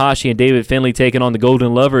Tanahashi and David Finlay taking on the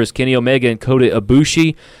Golden Lovers, Kenny Omega and Kota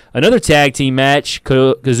Ibushi. Another tag team match,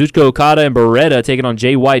 Kazuchika Okada and Beretta taking on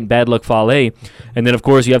Jay White and Bad Luck Fale. And then, of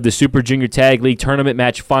course, you have the Super Junior Tag League Tournament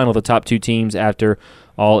match final, the top 2 teams after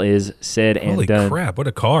all is said and done. Holy crap, what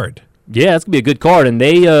a card. Yeah, it's going to be a good card. And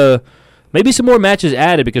they maybe some more matches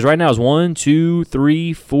added because right now it's 1, 2,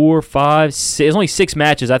 3, 4, 5, 6. There's only 6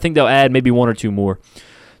 matches. I think they'll add maybe 1 or 2 more.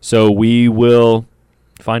 So we will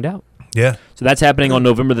find out. Yeah. So that's happening on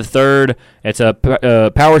November the 3rd. It's a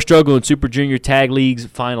Power Struggle and Super Junior Tag Leagues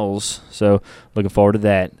finals. So looking forward to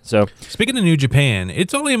that. So speaking of New Japan,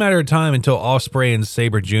 it's only a matter of time until Ospreay and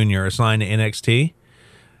Sabre Jr. are signed to NXT.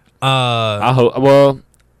 I hope. Well,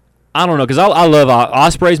 I don't know because I love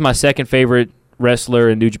Ospreay's my second favorite wrestler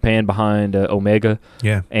in New Japan behind Omega.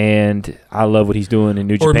 Yeah. And I love what he's doing in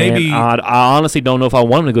New Or Japan. maybe- I honestly don't know if I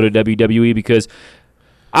want him to go to WWE because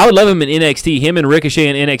I would love him in NXT. Him and Ricochet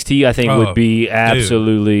in NXT, I think, would be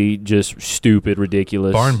absolutely just stupid,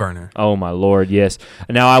 ridiculous. Barn burner. Oh my Lord, yes.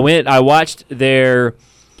 Now I watched their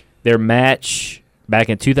match back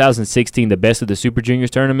in 2016, the Best of the Super Juniors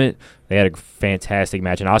tournament. They had a fantastic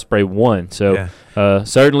match, and Ospreay won. So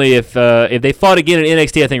certainly, if they fought again in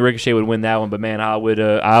NXT, I think Ricochet would win that one. But man, I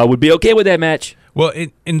would be okay with that match. Well,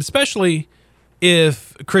 and especially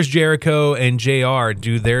if Chris Jericho and JR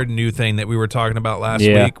do their new thing that we were talking about last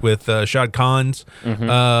week with Shad Khan's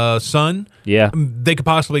son, they could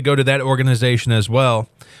possibly go to that organization as well.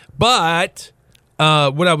 But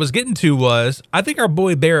what I was getting to was I think our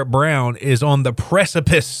boy Barrett Brown is on the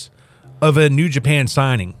precipice of a New Japan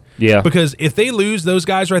signing. Yeah. Because if they lose those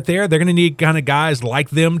guys right there, they're going to need kind of guys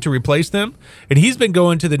like them to replace them. And he's been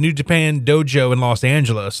going to the New Japan dojo in Los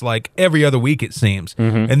Angeles like every other week, it seems.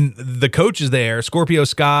 And the coach is there, Scorpio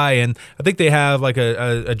Sky, and I think they have like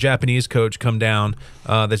a Japanese coach come down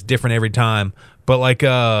that's different every time. But like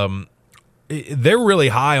they're really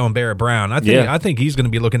high on Barrett Brown. I think he's going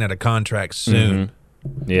to be looking at a contract soon.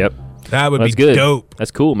 Yep. That would be good. dope.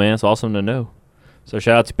 That's cool, man. It's awesome to know. So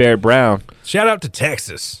shout out to Barrett Brown. Shout out to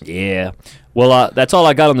Texas. Yeah. Well, that's all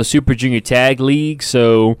I got on the Super Junior Tag League.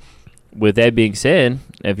 So with that being said,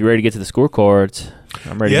 if you're ready to get to the scorecards,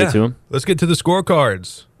 I'm ready to get to them. Let's get to the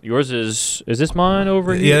scorecards. Yours is this mine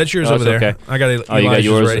over here? Yeah, that's yours over there. Okay. I got you got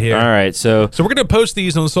yours right here. All right, so we're going to post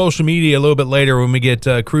these on social media a little bit later when we get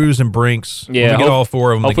Cruz and Brinks. Yeah, when we get all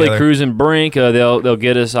 4 of them hopefully together. Cruz and Brink, they'll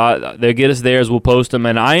get us theirs. We'll post them,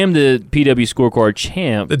 and I am the PW scorecard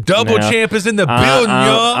champ. The double champ is in the building,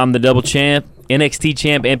 y'all. I'm the double champ, NXT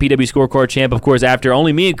champ, and PW scorecard champ. Of course, after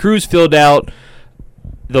only me and Cruz filled out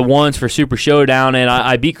the ones for Super Showdown, and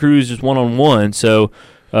I beat Cruz just 1-on-1. So.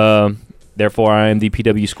 Therefore, I am the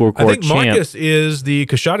PW scorecard champ. I think Marcus is the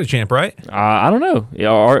Kashada champ, right? I don't know.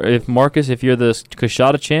 If Marcus, if you're the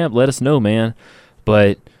Kashada champ, let us know, man.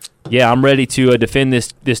 But yeah, I'm ready to defend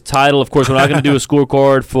this title. Of course, we're not going to do a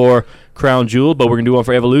scorecard for Crown Jewel, but we're going to do one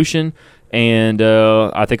for Evolution. And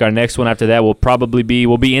I think our next one after that will be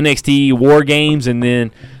NXT War Games, and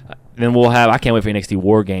then then we'll have. I can't wait for NXT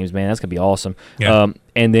War Games, man. That's gonna be awesome. Yeah.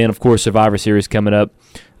 And then of course Survivor Series coming up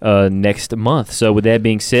next month. So with that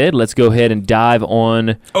being said, let's go ahead and dive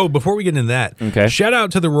on. Oh, before we get into that, Okay. shout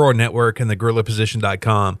out to the Roar Network and the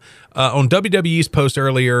GorillaPosition.com. On WWE's post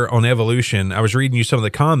earlier on Evolution, I was reading you some of the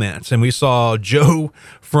comments, and we saw Joe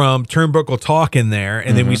from Turnbuckle Talk in there,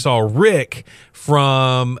 and then we saw Rick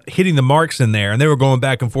from Hitting the Marks in there, and they were going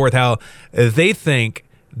back and forth how they think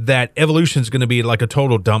that Evolution's going to be like a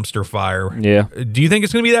total dumpster fire. Yeah. Do you think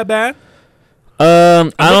it's going to be that bad? I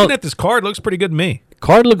I'm don't. looking at this card. It looks pretty good to me.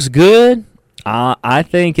 Card looks good. I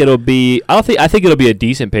think it'll be. I think it'll be a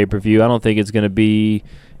decent pay per view. I don't think it's going to be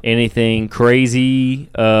anything crazy,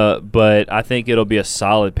 but I think it'll be a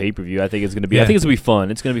solid pay per view. I think it's going to be. Yeah. I think it's going to be fun.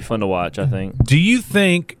 It's going to be fun to watch. I think. Do you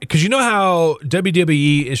think, because you know how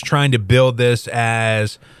WWE is trying to build this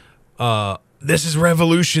as this is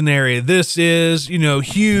revolutionary, this is,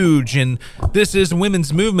 huge, and this is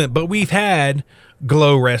women's movement, but we've had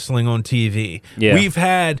Glow Wrestling on TV. Yeah. We've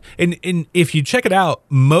had, and if you check it out,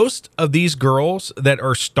 most of these girls that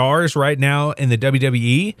are stars right now in the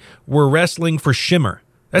WWE were wrestling for Shimmer.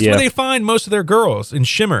 That's Yeah. where they find most of their girls, in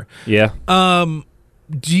Shimmer. Yeah.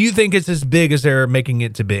 Do you think it's as big as they're making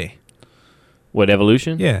it to be? What,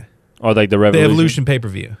 Evolution? Yeah. Or like the The Revolution? Evolution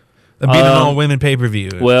pay-per-view. The being an all-women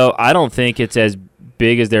pay-per-view. Well, I don't think it's as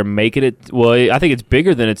big as they're making it. Well, I think it's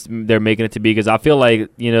bigger than they're making it to be, because I feel like,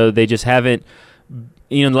 they just haven't,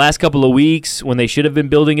 in the last couple of weeks when they should have been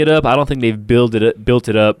building it up, I don't think they've built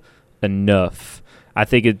it up enough. I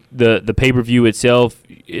think the pay-per-view itself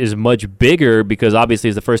is much bigger because obviously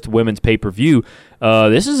it's the first women's pay-per-view.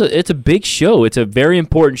 It's a big show. It's a very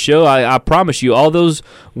important show. I promise you, all those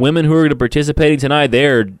women who are going to participating tonight,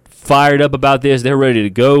 they're fired up about this. They're ready to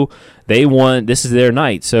go. They want, this is their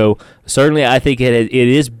night. So certainly I think it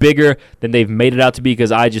is bigger than they've made it out to be,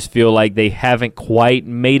 because I just feel like they haven't quite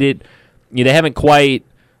made it. They haven't quite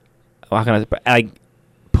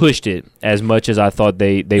pushed it as much as I thought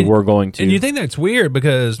they were going to. And you think that's weird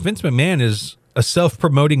because Vince McMahon is a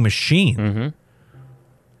self-promoting machine. Mm-hmm.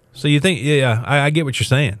 So you think, I get what you're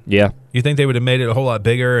saying. Yeah. You think they would have made it a whole lot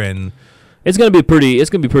bigger, and It's gonna be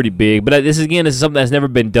pretty big, but this is something that's never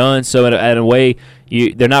been done. So in a way,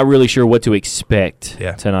 they're not really sure what to expect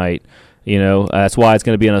tonight. That's why it's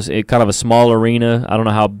gonna be in a kind of a small arena. I don't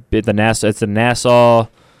know how big it's the Nassau.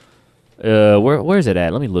 Where is it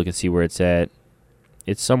at? Let me look and see where it's at.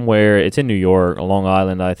 It's somewhere. It's in New York, Long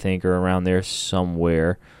Island, I think, or around there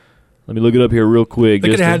somewhere. Let me look it up here real quick. they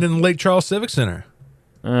could have had it in the Lake Charles Civic Center.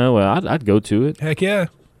 Well, I'd go to it. Heck yeah.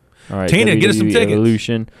 All right, Tina, get us some WWE tickets.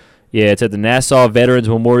 Evolution. Yeah, it's at the Nassau Veterans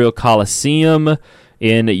Memorial Coliseum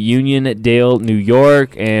in Uniondale, New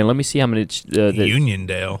York. And let me see how many.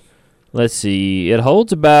 Uniondale. Let's see. It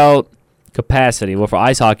holds about capacity. Well, for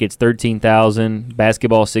ice hockey, it's 13,000.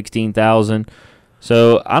 Basketball, 16,000.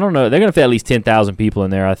 So I don't know. They're going to fit at least 10,000 people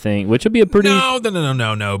in there, I think, which would be a pretty. No,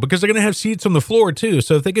 because they're going to have seats on the floor too.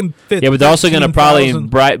 So if they can fit, Yeah, but they're also going to probably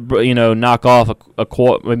 13,000 knock off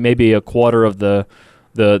maybe a quarter of the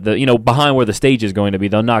behind where the stage is going to be.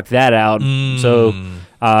 They'll knock that out. So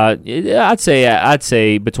I'd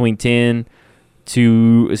say between 10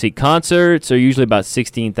 to concerts are usually about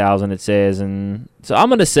 16,000. It says, and so I'm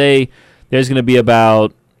going to say there's going to be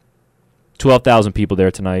about 12,000 people there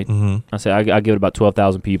tonight. Mm-hmm. I give it about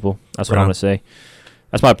 12,000 people. That's what I'm going to say.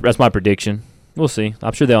 That's my prediction. We'll see.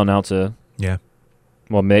 I'm sure they'll announce a. Yeah.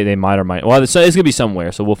 Well, they might or might. Well, it's going to be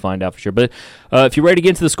somewhere, so we'll find out for sure. But if you're ready to get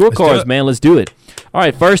into the scorecards, man, let's do it. All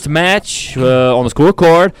right, first match on the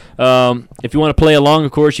scorecard. If you want to play along,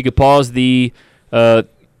 of course, you could pause the podcast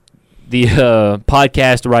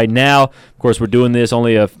right now. Of course, we're doing this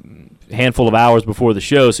only a handful of hours before the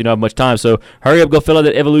show, so you don't have much time. So hurry up, go fill out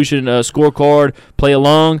that Evolution scorecard, play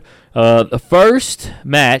along. The first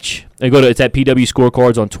match, it's at PW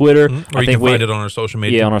Scorecards on Twitter. Mm-hmm. Or you can find it on our social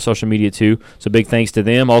media. Yeah, on our social media too. So big thanks to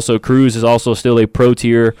them. Also, Cruz is also still a Pro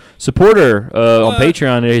Tier supporter on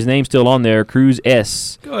Patreon. His name's still on there, Cruz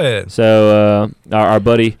S. Go ahead. So our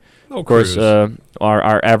buddy, of course,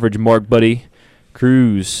 our average mark buddy,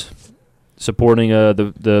 Cruz, supporting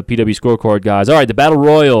the PW Scorecard guys. All right, the Battle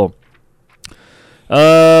Royal.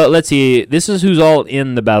 Let's see. This is who's all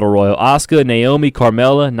in the Battle Royal. Asuka, Naomi,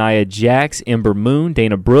 Carmella, Nia Jax, Ember Moon,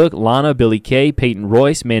 Dana Brooke, Lana, Billie Kay, Peyton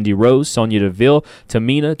Royce, Mandy Rose, Sonya Deville,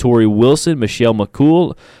 Tamina, Tori Wilson, Michelle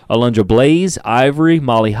McCool, Alundra Blaze, Ivory,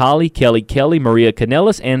 Molly Holly, Kelly Kelly, Maria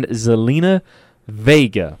Kanellis, and Zelina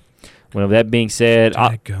Vega. Well, that being said,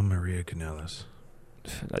 Dadgum Maria Kanellis.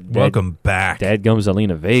 Welcome back. Dadgum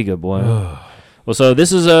Zelina Vega, boy. Well, so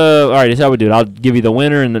this is all right. This is how we do it. I'll give you the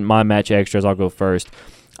winner and then my match extras. I'll go first.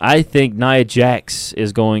 I think Nia Jax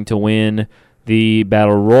is going to win the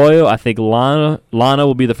Battle Royal. I think Lana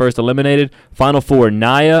will be the first eliminated. Final 4,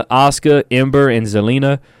 Nia, Asuka, Ember, and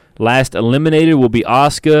Zelina. Last eliminated will be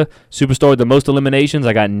Asuka. Superstar with the most eliminations,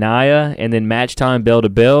 I got Nia. And then match time, bell to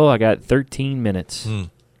bell, I got 13 minutes.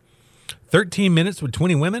 13 minutes with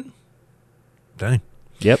 20 women? Dang.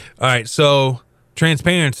 Yep. All right, so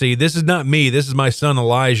transparency. This is not me. This is my son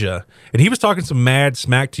Elijah. And he was talking some mad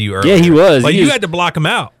smack to you earlier. Yeah, he was. Like, He you was- had to block him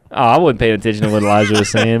out. Oh, I wasn't paying attention to what Elijah was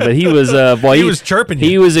saying, but he was He was chirping you.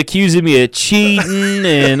 He was accusing me of cheating,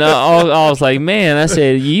 and I was like, man, I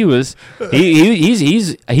said he wants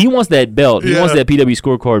that belt. He wants Yeah. that PW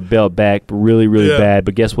scorecard belt back, really, really Yeah. bad.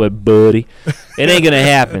 But guess what, buddy? It ain't gonna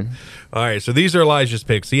happen. All right, so these are Elijah's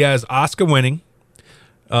picks. He has Asuka winning.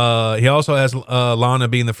 He also has Lana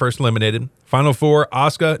being the first eliminated. Final 4,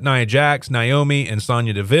 Asuka, Nia Jax, Naomi, and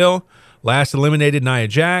Sonya Deville. Last eliminated, Nia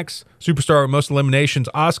Jax. Superstar with most eliminations,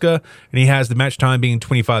 Asuka. And he has the match time being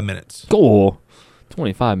 25 minutes. Cool.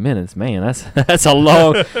 25 minutes, man. That's a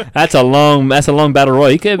long battle royal.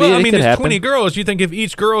 It could be. Well, I It mean, could there's happen. 20 girls. You think if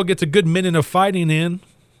each girl gets a good minute of fighting in,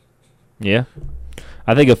 Yeah.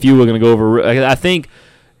 I think a few are going to go over. I think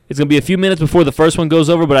it's going to be a few minutes before the first one goes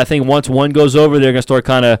over, but I think once one goes over, they're going to start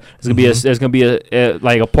kind of. There's going to be a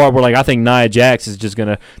like a part where like I think Nia Jax is just going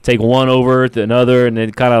to take one over to another, and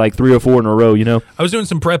then kind of like 3 or 4 in a row. You know. I was doing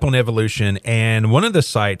some prep on Evolution, and one of the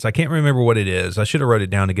sites, I can't remember what it is. I should have wrote it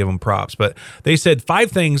down to give them props, but they said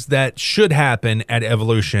 5 things that should happen at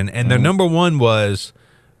Evolution, and their number one was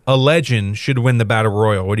a legend should win the Battle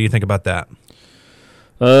Royal. What do you think about that?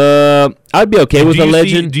 I'd be okay with Do a you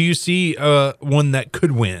legend. do you see one that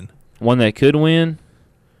could win? One that could win.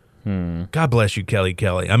 God bless you, Kelly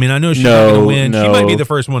Kelly. I mean, I know she's not going to win. She might be the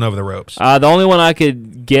first one over the ropes. The only one I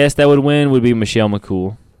could guess that would win would be Michelle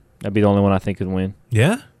McCool. That'd be the only one I think could win.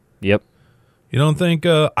 Yeah? Yep. You don't think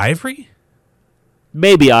Ivory?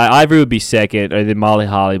 Maybe Ivory would be second, or then Molly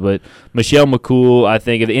Holly, but Michelle McCool, I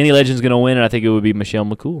think if any legend's going to win, I think it would be Michelle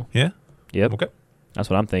McCool. Yeah? Yep. Okay. That's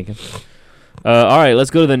what I'm thinking. All right,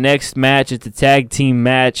 let's go to the next match. It's a tag team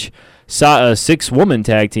match, a 6-woman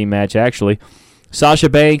tag team match, actually. Sasha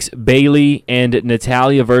Banks, Bayley, and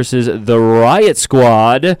Natalya versus the Riot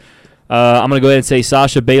Squad. I'm going to go ahead and say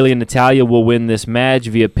Sasha, Bayley, and Natalya will win this match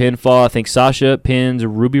via pinfall. I think Sasha pins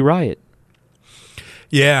Ruby Riott.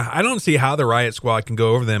 Yeah, I don't see how the Riot Squad can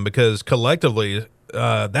go over them because collectively,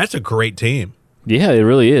 that's a great team. Yeah, it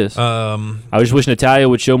really is. I just wish Natalya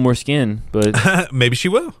would show more skin, but Maybe she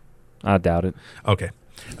will. I doubt it. Okay.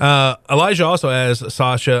 Elijah also has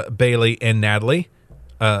Sasha, Bayley, and Natalya.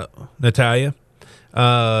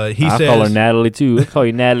 I Says, call her Natalie, too. I call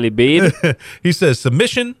you Natalie, babe. He says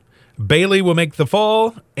submission, Bayley will make the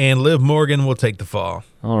fall, and Liv Morgan will take the fall.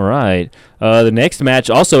 All right. The next match,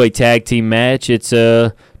 also a tag team match. It's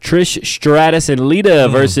Trish Stratus and Lita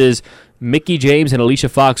versus Mickie James and Alicia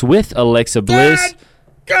Fox with Alexa Bliss.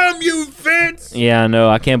 Come, you Vince! Yeah, I know.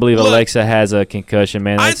 I can't believe Look, Alexa has a concussion,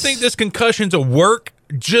 man. I think this concussion's a work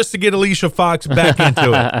just to get Alicia Fox back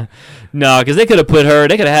into it. No, because they could have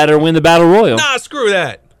had her win the Battle Royal. Nah, screw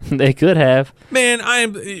that. They could have. Man,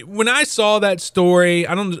 when I saw that story,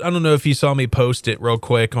 I don't know if you saw me post it real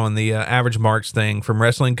quick on the Average Marks thing from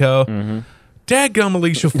Wrestling Co. Mm-hmm. Dadgum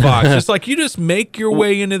Alicia Fox. It's like you just make your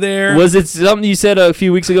way into there. Was it something you said a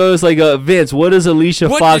few weeks ago? It's like, Vince, what does Alicia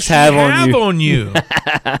What Fox does she have on you?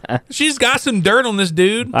 She's got some dirt on this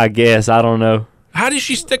dude. I guess. I don't know. How does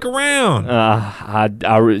she stick around? I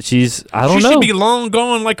don't know. She should be long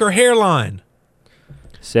gone like her hairline.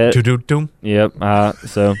 Do-do-do. Yep.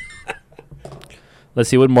 So let's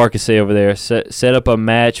see what Marcus say over there. Set up a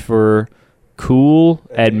match for Cool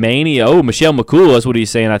at Mania. Oh, Michelle McCool. That's what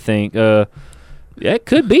he's saying. I think. Yeah, it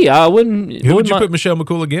could be. I wouldn't. Who would you put Michelle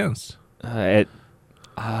McCool against?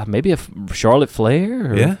 Maybe Charlotte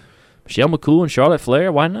Flair. Or Yeah. Michelle McCool and Charlotte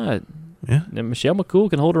Flair. Why not? Yeah. Michelle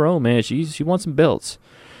McCool can hold her own, man. She wants some belts.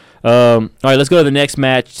 All right, let's go to the next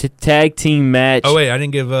match. Tag team match. Oh wait, I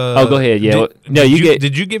didn't give. Go ahead. Yeah.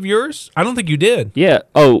 Did you give yours? I don't think you did. Yeah.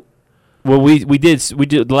 Oh. Well, we did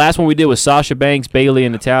the last one we did was Sasha Banks, Bayley,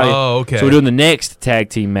 and Natalya. Oh, okay. So we're doing the next tag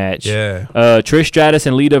team match. Yeah. Trish Stratus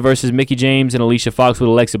and Lita versus Mickie James and Alicia Fox with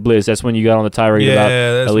Alexa Bliss. That's when you got on the tirade about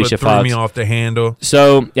that's Alicia what threw Fox. me off the handle.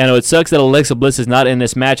 So, I know it sucks that Alexa Bliss is not in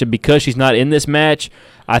this match, and because she's not in this match,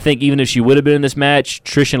 I think even if she would have been in this match,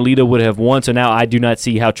 Trish and Lita would have won. So now I do not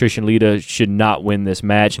see how Trish and Lita should not win this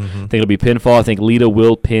match. I think it'll be pinfall. I think Lita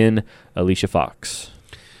will pin Alicia Fox.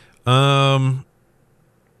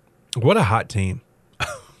 What a hot team.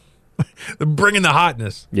 Bringing the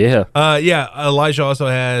hotness. Yeah. Elijah also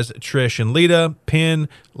has Trish and Lita pin.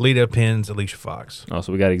 Lita pins Alicia Fox. Oh,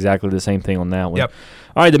 so we got exactly the same thing on that one. Yep.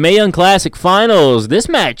 All right, the Mae Young Classic Finals. This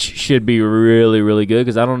match should be really, really good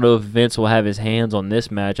because I don't know if Vince will have his hands on this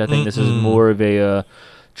match. I think this is more of a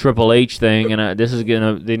Triple H thing, and this is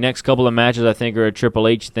the next couple of matches I think are a Triple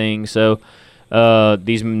H thing. So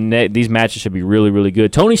these matches should be really, really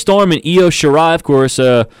good. Toni Storm and Io Shirai, of course.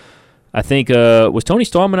 I think was Toni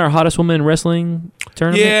Storm in our hottest woman in wrestling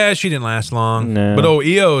tournament? Yeah, she didn't last long. No. But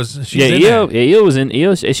Io's she's in Io, there. Io was in.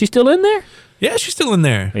 Io, is she still in there? Yeah, she's still in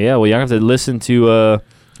there. Yeah. Well, y'all have to listen to.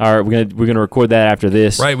 We're gonna record that after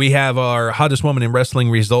this. Right, we have our hottest woman in wrestling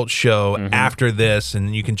results show after this,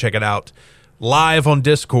 and you can check it out live on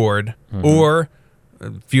Discord, or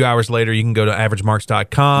a few hours later you can go to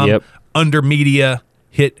averagemarks.com. Yep. Under media,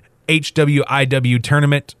 hit HWIW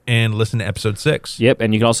tournament and listen to episode 6. Yep,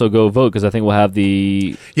 and you can also go vote because I think we'll have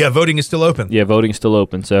the voting is still open. Yeah, voting is still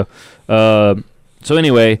open. So,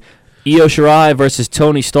 anyway, Io Shirai versus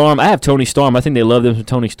Toni Storm. I have Toni Storm. I think they love them from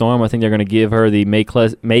Toni Storm. I think they're going to give her the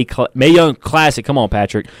Mae Young Classic. Come on,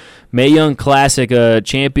 Patrick. Mae Young Classic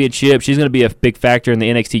championship. She's going to be a big factor in the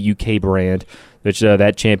NXT UK brand, which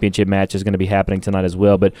that championship match is going to be happening tonight as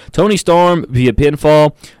well. But Toni Storm via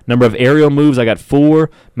pinfall. Number of aerial moves, I got 4.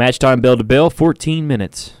 Match time bell to bell, 14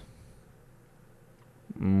 minutes.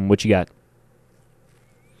 What you got?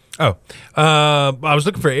 Oh, I was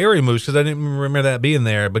looking for aerial moves because I didn't remember that being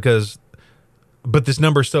there but this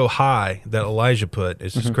number's so high that Elijah put.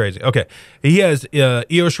 It's just crazy. Okay. He has Io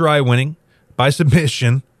Shirai winning by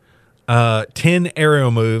submission, 10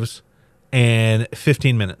 aerial moves, and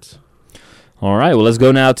 15 minutes. All right, well, let's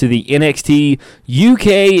go now to the NXT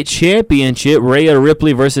UK Championship. Rhea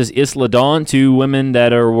Ripley versus Isla Dawn, 2 women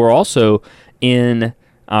that were also in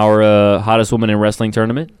our hottest woman in wrestling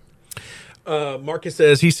tournament. Marcus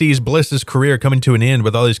says he sees Bliss's career coming to an end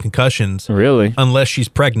with all these concussions. Really? Unless she's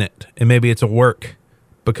pregnant, and maybe it's a work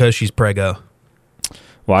because she's preggo.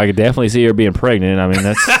 Well, I could definitely see her being pregnant. I mean,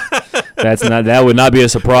 that would not be a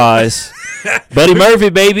surprise. Buddy Murphy,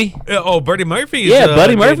 baby. Buddy Murphy.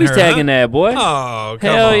 Buddy Murphy's tagging that, boy. Oh,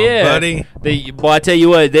 hell yeah, buddy. Boy, I tell you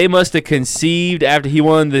what, they must have conceived after he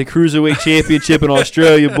won the Cruiserweight Championship in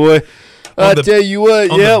Australia, boy. I tell you what,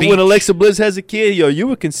 when Alexa Bliss has a kid, you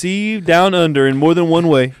were conceived down under in more than one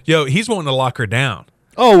way. He's wanting to lock her down.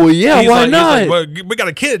 Oh, well, yeah, why not? Well, we got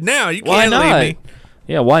a kid now. You can't leave me.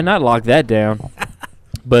 Yeah, why not lock that down?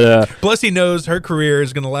 But plus, he knows her career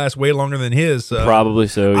is going to last way longer than his. Probably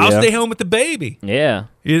so. I'll stay home with the baby. Yeah,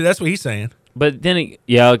 that's what he's saying. But then,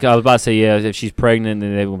 I was about to say, if she's pregnant,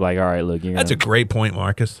 then they would be like, all right, look, that's a great point,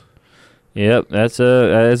 Marcus. Yep, that's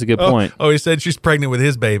a good point. Oh, he said she's pregnant with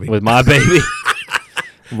his baby. With my baby.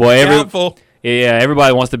 Boy, Careful. Yeah,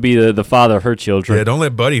 everybody wants to be the father of her children. Yeah, don't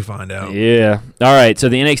let Buddy find out. Yeah. All right, so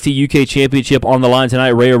the NXT UK Championship on the line tonight.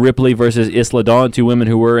 Rhea Ripley versus Isla Dawn, 2 women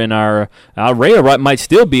who were in our Rhea might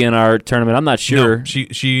still be in our tournament. I'm not sure. No,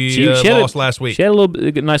 she lost last week. She had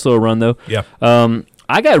a nice little run, though. Yeah.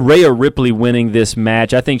 I got Rhea Ripley winning this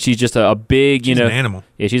match. I think she's just a big, she's an animal.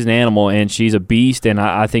 Yeah, she's an animal, and she's a beast, and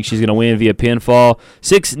I think she's going to win via pinfall.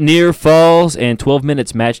 6 near falls and 12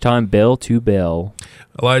 minutes match time bell to bell.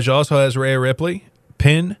 Elijah also has Rhea Ripley,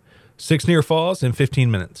 pin, 6 near falls, in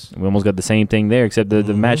 15 minutes. We almost got the same thing there, except the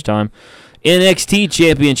match time. NXT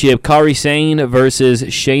Championship, Kairi Sane versus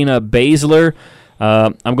Shayna Baszler.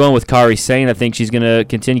 I'm going with Kairi Sane. I think she's going to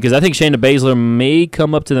continue because I think Shayna Baszler may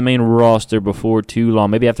come up to the main roster before too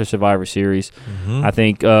long, maybe after Survivor Series. I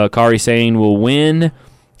think Kairi Sane will win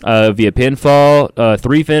via pinfall,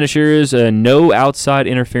 3 finishers, no outside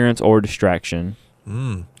interference or distraction.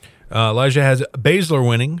 Elijah has Baszler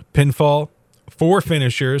winning, pinfall, 4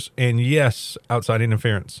 finishers, and yes, outside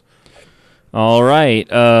interference. All right.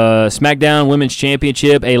 SmackDown Women's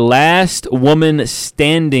Championship, a last woman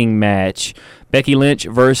standing match. Becky Lynch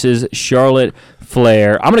versus Charlotte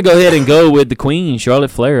Flair. I'm going to go ahead and go with the queen,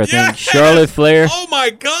 Charlotte Flair. I think Charlotte Flair. Oh, my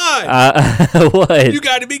God. What? You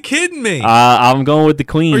got to be kidding me. I'm going with the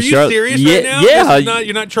queen. Are you serious right now? Yeah.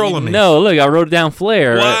 You're not trolling me. No, look, I wrote down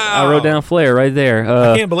Flair. Wow. I wrote down Flair right there.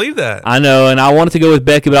 I can't believe that. I know, and I wanted to go with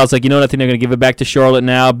Becky, but I was like, you know what? I think they're going to give it back to Charlotte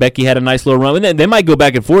now. Becky had a nice little run. And they might go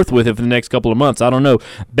back and forth with it for the next couple of months. I don't know.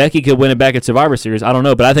 Becky could win it back at Survivor Series. I don't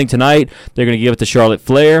know. But I think tonight they're going to give it to Charlotte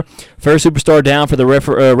Flair. First superstar down for the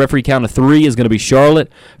referee count of 3 is going to be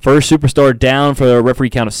Charlotte. First superstar down for the referee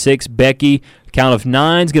count of 6, Becky. Count of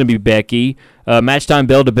 9 is going to be Becky. Match time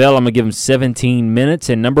bell to bell, I'm going to give them 17 minutes.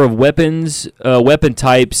 And number of weapon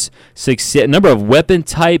types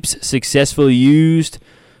successfully used.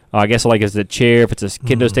 I guess like as a chair, if it's a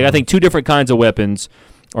kendo stick. I think 2 different kinds of weapons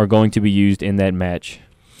are going to be used in that match.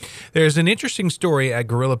 There's an interesting story at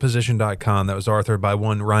GorillaPosition.com that was authored by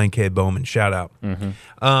one Ryan K. Bowman. Shout out.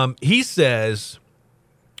 He says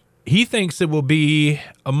he thinks it will be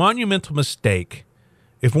a monumental mistake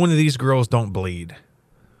if one of these girls don't bleed.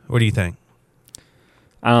 What do you think?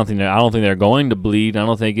 I don't think they're going to bleed.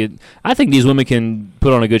 I think these women can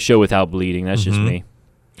put on a good show without bleeding. That's just me.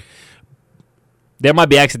 There might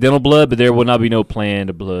be accidental blood, but there will not be no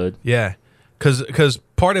planned blood. Yeah, because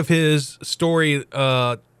part of his story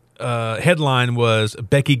headline was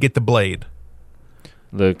Becky get the blade.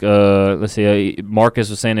 Look, let's see. Marcus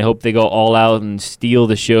was saying they hope they go all out and steal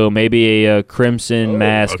the show. Maybe a crimson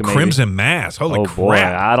mask. Crimson mask. Holy crap! Boy,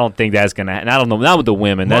 I don't think that's gonna happen. I don't know. Not with the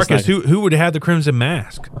women. Marcus, who would have the crimson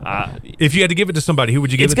mask? If you had to give it to somebody, who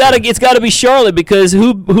would you give it to? It's got to be Charlotte, because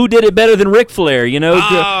who did it better than Ric Flair? You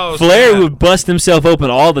know, Flair would bust himself open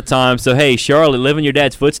all the time. So hey, Charlotte, live in your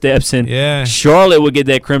dad's footsteps, and Charlotte would get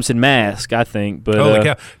that crimson mask, I think. But holy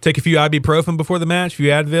cow! Take a few ibuprofen before the match, a few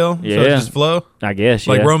Advil, so it just flow. I guess.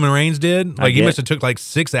 Like Roman Reigns did? Like he must have took like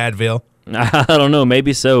 6 Advil. I don't know.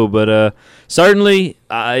 Maybe so. But certainly,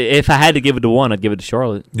 if I had to give it to one, I'd give it to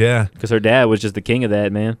Charlotte. Yeah. Because her dad was just the king of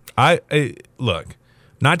that, man. I look,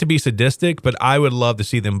 not to be sadistic, but I would love to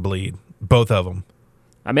see them bleed. Both of them.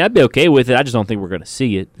 I mean, I'd be okay with it. I just don't think we're going to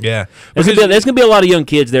see it. Yeah. There's going to be a lot of young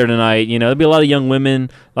kids there tonight. You know, there'll be a lot of young women,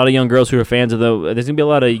 a lot of young girls who are fans of the. There's going to be a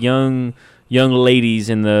lot of young ladies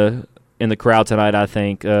in the crowd tonight, I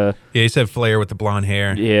think. Yeah, he said Flair with the blonde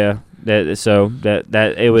hair. Yeah, that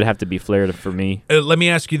it would have to be Flair for me. Let me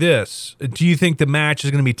ask you this: do you think the match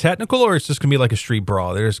is going to be technical, or it's just going to be like a street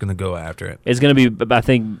brawl? They're just going to go after it. It's going to be, I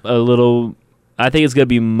think, it's going to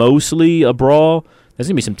be mostly a brawl. There's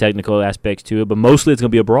going to be some technical aspects to it, but mostly it's going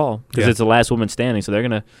to be a brawl because it's the last woman standing. So it's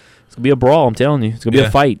going to be a brawl. I'm telling you, it's going to be a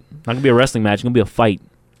fight. Not going to be a wrestling match. It's going to be a fight.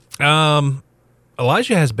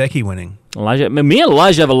 Elijah has Becky winning. Me and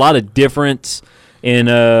Elijah have a lot of difference in.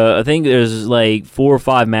 I think there's like 4 or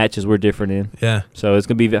 5 matches we're different in. Yeah. So it's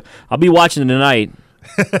gonna be. I'll be watching tonight,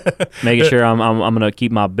 making sure I'm gonna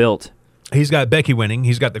keep my belt. He's got Becky winning.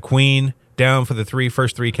 He's got the Queen down for the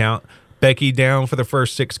first three count. Becky down for the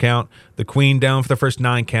first 6 count. The Queen down for the first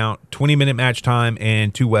 9 count. 20-minute match time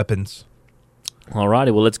and 2 weapons. All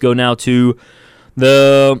righty. Well, let's go now to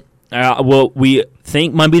the. What we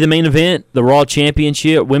think might be the main event, the Raw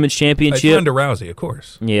Championship, Women's Championship. It's Ronda Rousey, of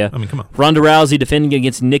course. Yeah. I mean, come on. Ronda Rousey defending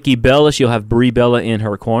against Nikki Bella. She'll have Brie Bella in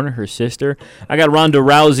her corner, her sister. I got Ronda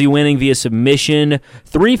Rousey winning via submission.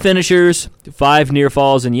 3 finishers, 5 near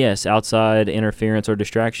falls, and yes, outside interference or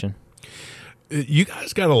distraction. You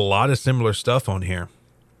guys got a lot of similar stuff on here.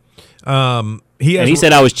 He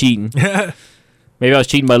said I was cheating. Maybe I was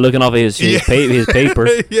cheating by looking off of his paper.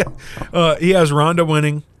 Yeah. He has Ronda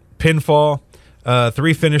winning. Pinfall,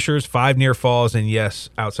 3 finishers, 5 near falls, and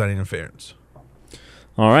yes, outside interference.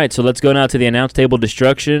 All right, so let's go now to the announce table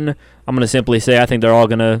destruction. I'm going to simply say I think they're all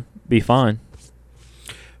going to be fine.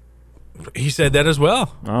 He said that as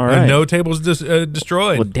well. All right. And no tables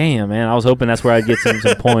destroyed. Well, damn, man. I was hoping that's where I'd get some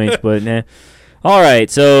points, but nah. All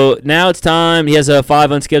right, so now it's time. He has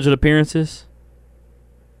 5 unscheduled appearances.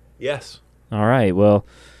 Yes. All right, well,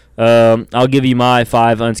 I'll give you my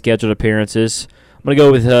 5 unscheduled appearances. I'm going to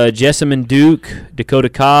go with Jessamine Duke, Dakota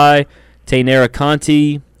Kai, Taynara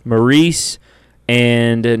Conti, Maurice,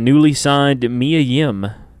 and newly signed Mia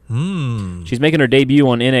Yim. She's making her debut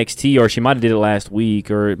on NXT, or she might have did it last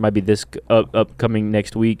week, or it might be this upcoming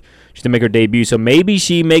next week. She's going to make her debut. So maybe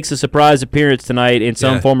she makes a surprise appearance tonight in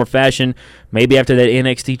some form or fashion, maybe after that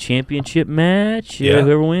NXT Championship match,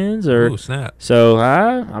 whoever wins. Ooh, snap. So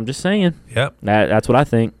I'm just saying. Yep. That's what I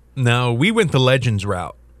think. No, we went the Legends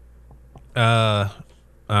route. All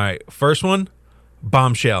right. First one,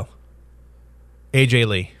 Bombshell. AJ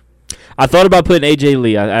Lee. I thought about putting AJ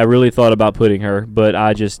Lee. I really thought about putting her, but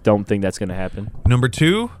I just don't think that's going to happen. Number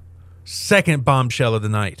 2, second Bombshell of the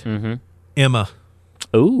night. Mm-hmm. Emma.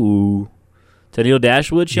 Ooh. Tennille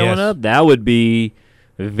Dashwood showing up? That would be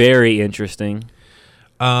very interesting.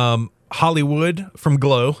 Hollywood from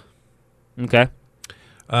Glow. Okay.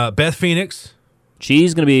 Beth Phoenix.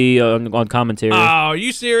 She's going to be on commentary. Oh, are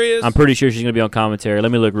you serious? I'm pretty sure she's going to be on commentary.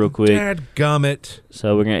 Let me look real quick. Dadgummit.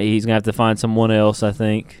 So he's going to have to find someone else, I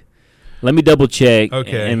think. Let me double check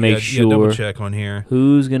and make sure. Yeah, double check on here.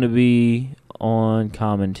 Who's going to be on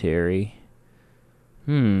commentary?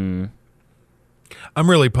 I'm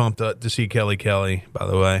really pumped up to see Kelly Kelly, by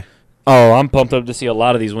the way. Oh, I'm pumped up to see a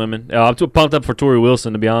lot of these women. I'm too pumped up for Tori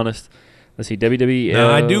Wilson, to be honest. Let's see, WWE.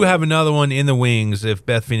 Now, I do have another one in the wings if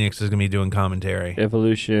Beth Phoenix is going to be doing commentary.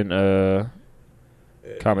 Evolution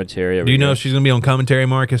commentary. Do you know if she's going to be on commentary,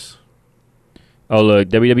 Marcus? Oh, look,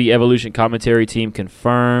 WWE Evolution commentary team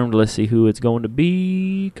confirmed. Let's see who it's going to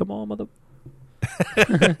be. Come on, mother.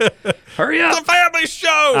 Hurry up. It's a family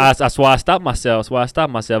show. That's why I stopped myself.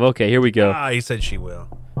 Okay, here we go. He said she will.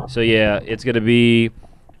 So, yeah, it's going to be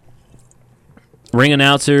ring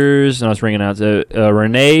announcers. No, it's ring announcer.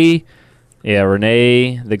 Renee. Yeah,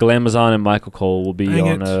 Renee, the Glamazon, and Michael Cole will be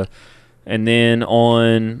on. And then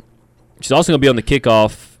she's also going to be on the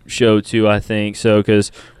kickoff show too, I think. So,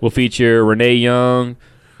 because we'll feature Renee Young,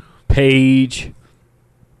 Paige,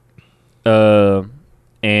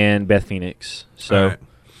 and Beth Phoenix. So, right.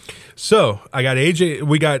 So I got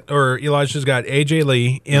Elijah's got AJ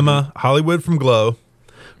Lee, Emma, Hollywood from Glow.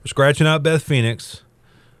 We're scratching out Beth Phoenix,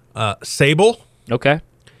 Sable, okay,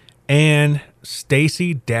 and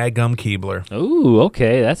Stacy Dadgum Keebler. Ooh,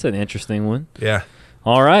 okay, that's an interesting one. Yeah.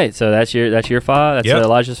 All right, so that's your 5. That's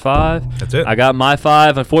Elijah's 5. That's it. I got my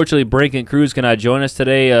 5. Unfortunately, Brink and Cruz cannot join us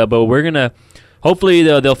today, but we're gonna hopefully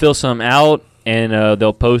they'll fill some out and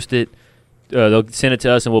they'll post it. They'll send it to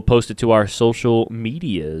us and we'll post it to our social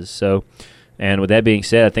medias. So, and with that being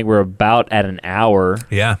said, I think we're about at an hour.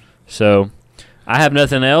 Yeah. So, I have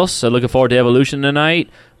nothing else. So, looking forward to Evolution tonight.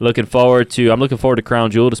 I'm looking forward to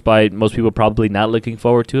Crown Jewel, despite most people probably not looking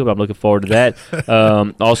forward to it. But I'm looking forward to that.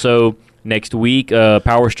 Also. Next week,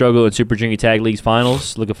 Power Struggle and Super Junior Tag Leagues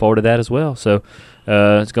Finals. Looking forward to that as well. So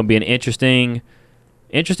it's going to be an interesting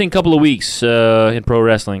couple of weeks in pro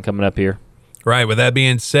wrestling coming up here. Right. With that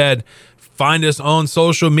being said, find us on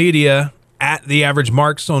social media at The Average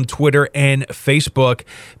Marks on Twitter and Facebook.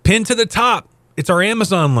 Pinned to the top, it's our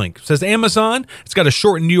Amazon link. It says Amazon. It's got a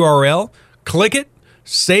shortened URL. Click it.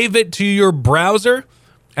 Save it to your browser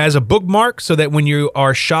as a bookmark so that when you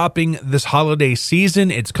are shopping this holiday season,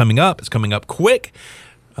 it's coming up. It's coming up quick.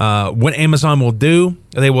 What Amazon will do,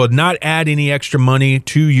 they will not add any extra money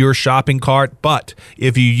to your shopping cart, but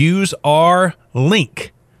if you use our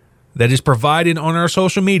link that is provided on our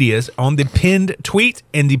social medias, on the pinned tweet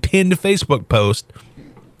and the pinned Facebook post,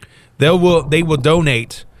 they will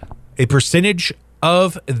donate a percentage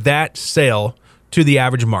of that sale to The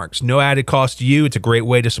Average Marks. No added cost to you. It's a great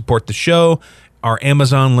way to support the show. Our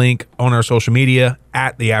Amazon link on our social media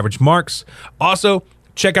at The Average Marks. Also,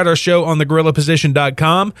 check out our show on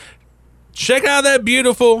thegorillaposition.com. Check out that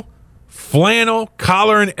beautiful flannel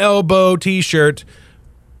collar and elbow t-shirt.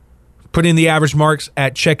 Put in The Average Marks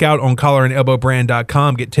at checkout on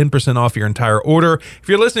collarandelbowbrand.com. Get 10% off your entire order. If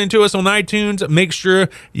you're listening to us on iTunes, make sure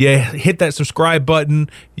you hit that subscribe button.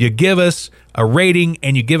 You give us a rating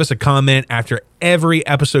and you give us a comment after every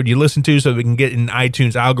episode you listen to so we can get in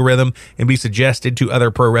iTunes algorithm and be suggested to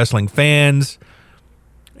other pro wrestling fans.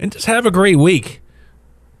 And just have a great week.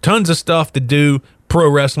 Tons of stuff to do pro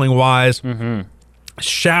wrestling wise. Mm-hmm.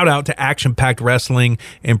 Shout out to Action Packed Wrestling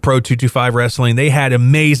and Pro 225 Wrestling. They had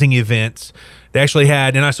amazing events. They actually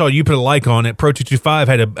had, and I saw you put a like on it, Pro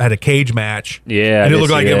 225 had a cage match. Yeah. And it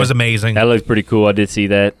looked like it was amazing. That looked pretty cool. I did see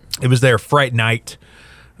that. It was their Fright Night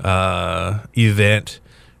event.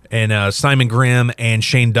 And Simon Grimm and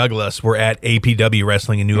Shane Douglas were at APW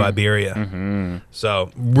Wrestling in New Iberia. Mm-hmm. So,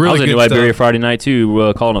 really I was good in New Iberia Friday night,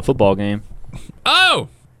 too, calling a football game. Oh!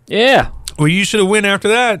 Yeah. Well, you should have went after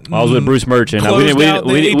that. I was with Bruce Merchant. That was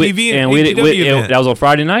on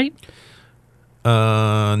Friday night?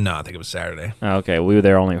 No, I think it was Saturday. Okay, we were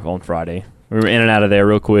there only on Friday. We were in and out of there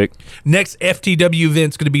real quick. Next FTW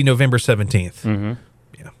event's going to be November 17th. Mm-hmm.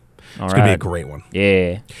 Yeah. It's going to be a great one.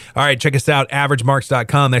 Yeah. All right, check us out,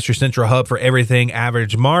 averagemarks.com. That's your central hub for everything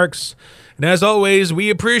Average Marks. And as always, we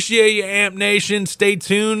appreciate you, Amp Nation. Stay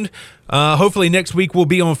tuned. Hopefully next week we'll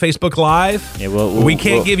be on Facebook Live. Yeah, we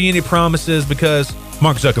can't give you any promises because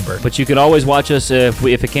Mark Zuckerberg. But you can always watch us if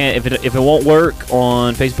it won't work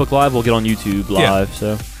on Facebook Live, we'll get on YouTube Live.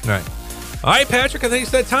 Yeah. So all right, Patrick. I think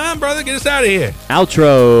it's that time, brother. Get us out of here.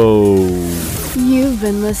 Outro. You've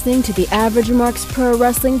been listening to the Average Marks Pro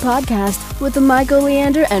Wrestling Podcast with Michael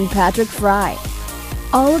Leander and Patrick Fry.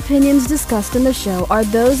 All opinions discussed in the show are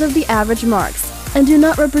those of the Average Marks and do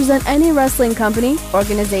not represent any wrestling company,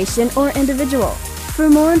 organization, or individual. For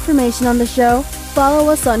more information on the show,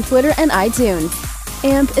 follow us on Twitter and iTunes.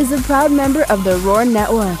 AMP is a proud member of the Roar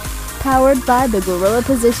Network, powered by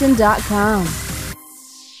thegorillaposition.com.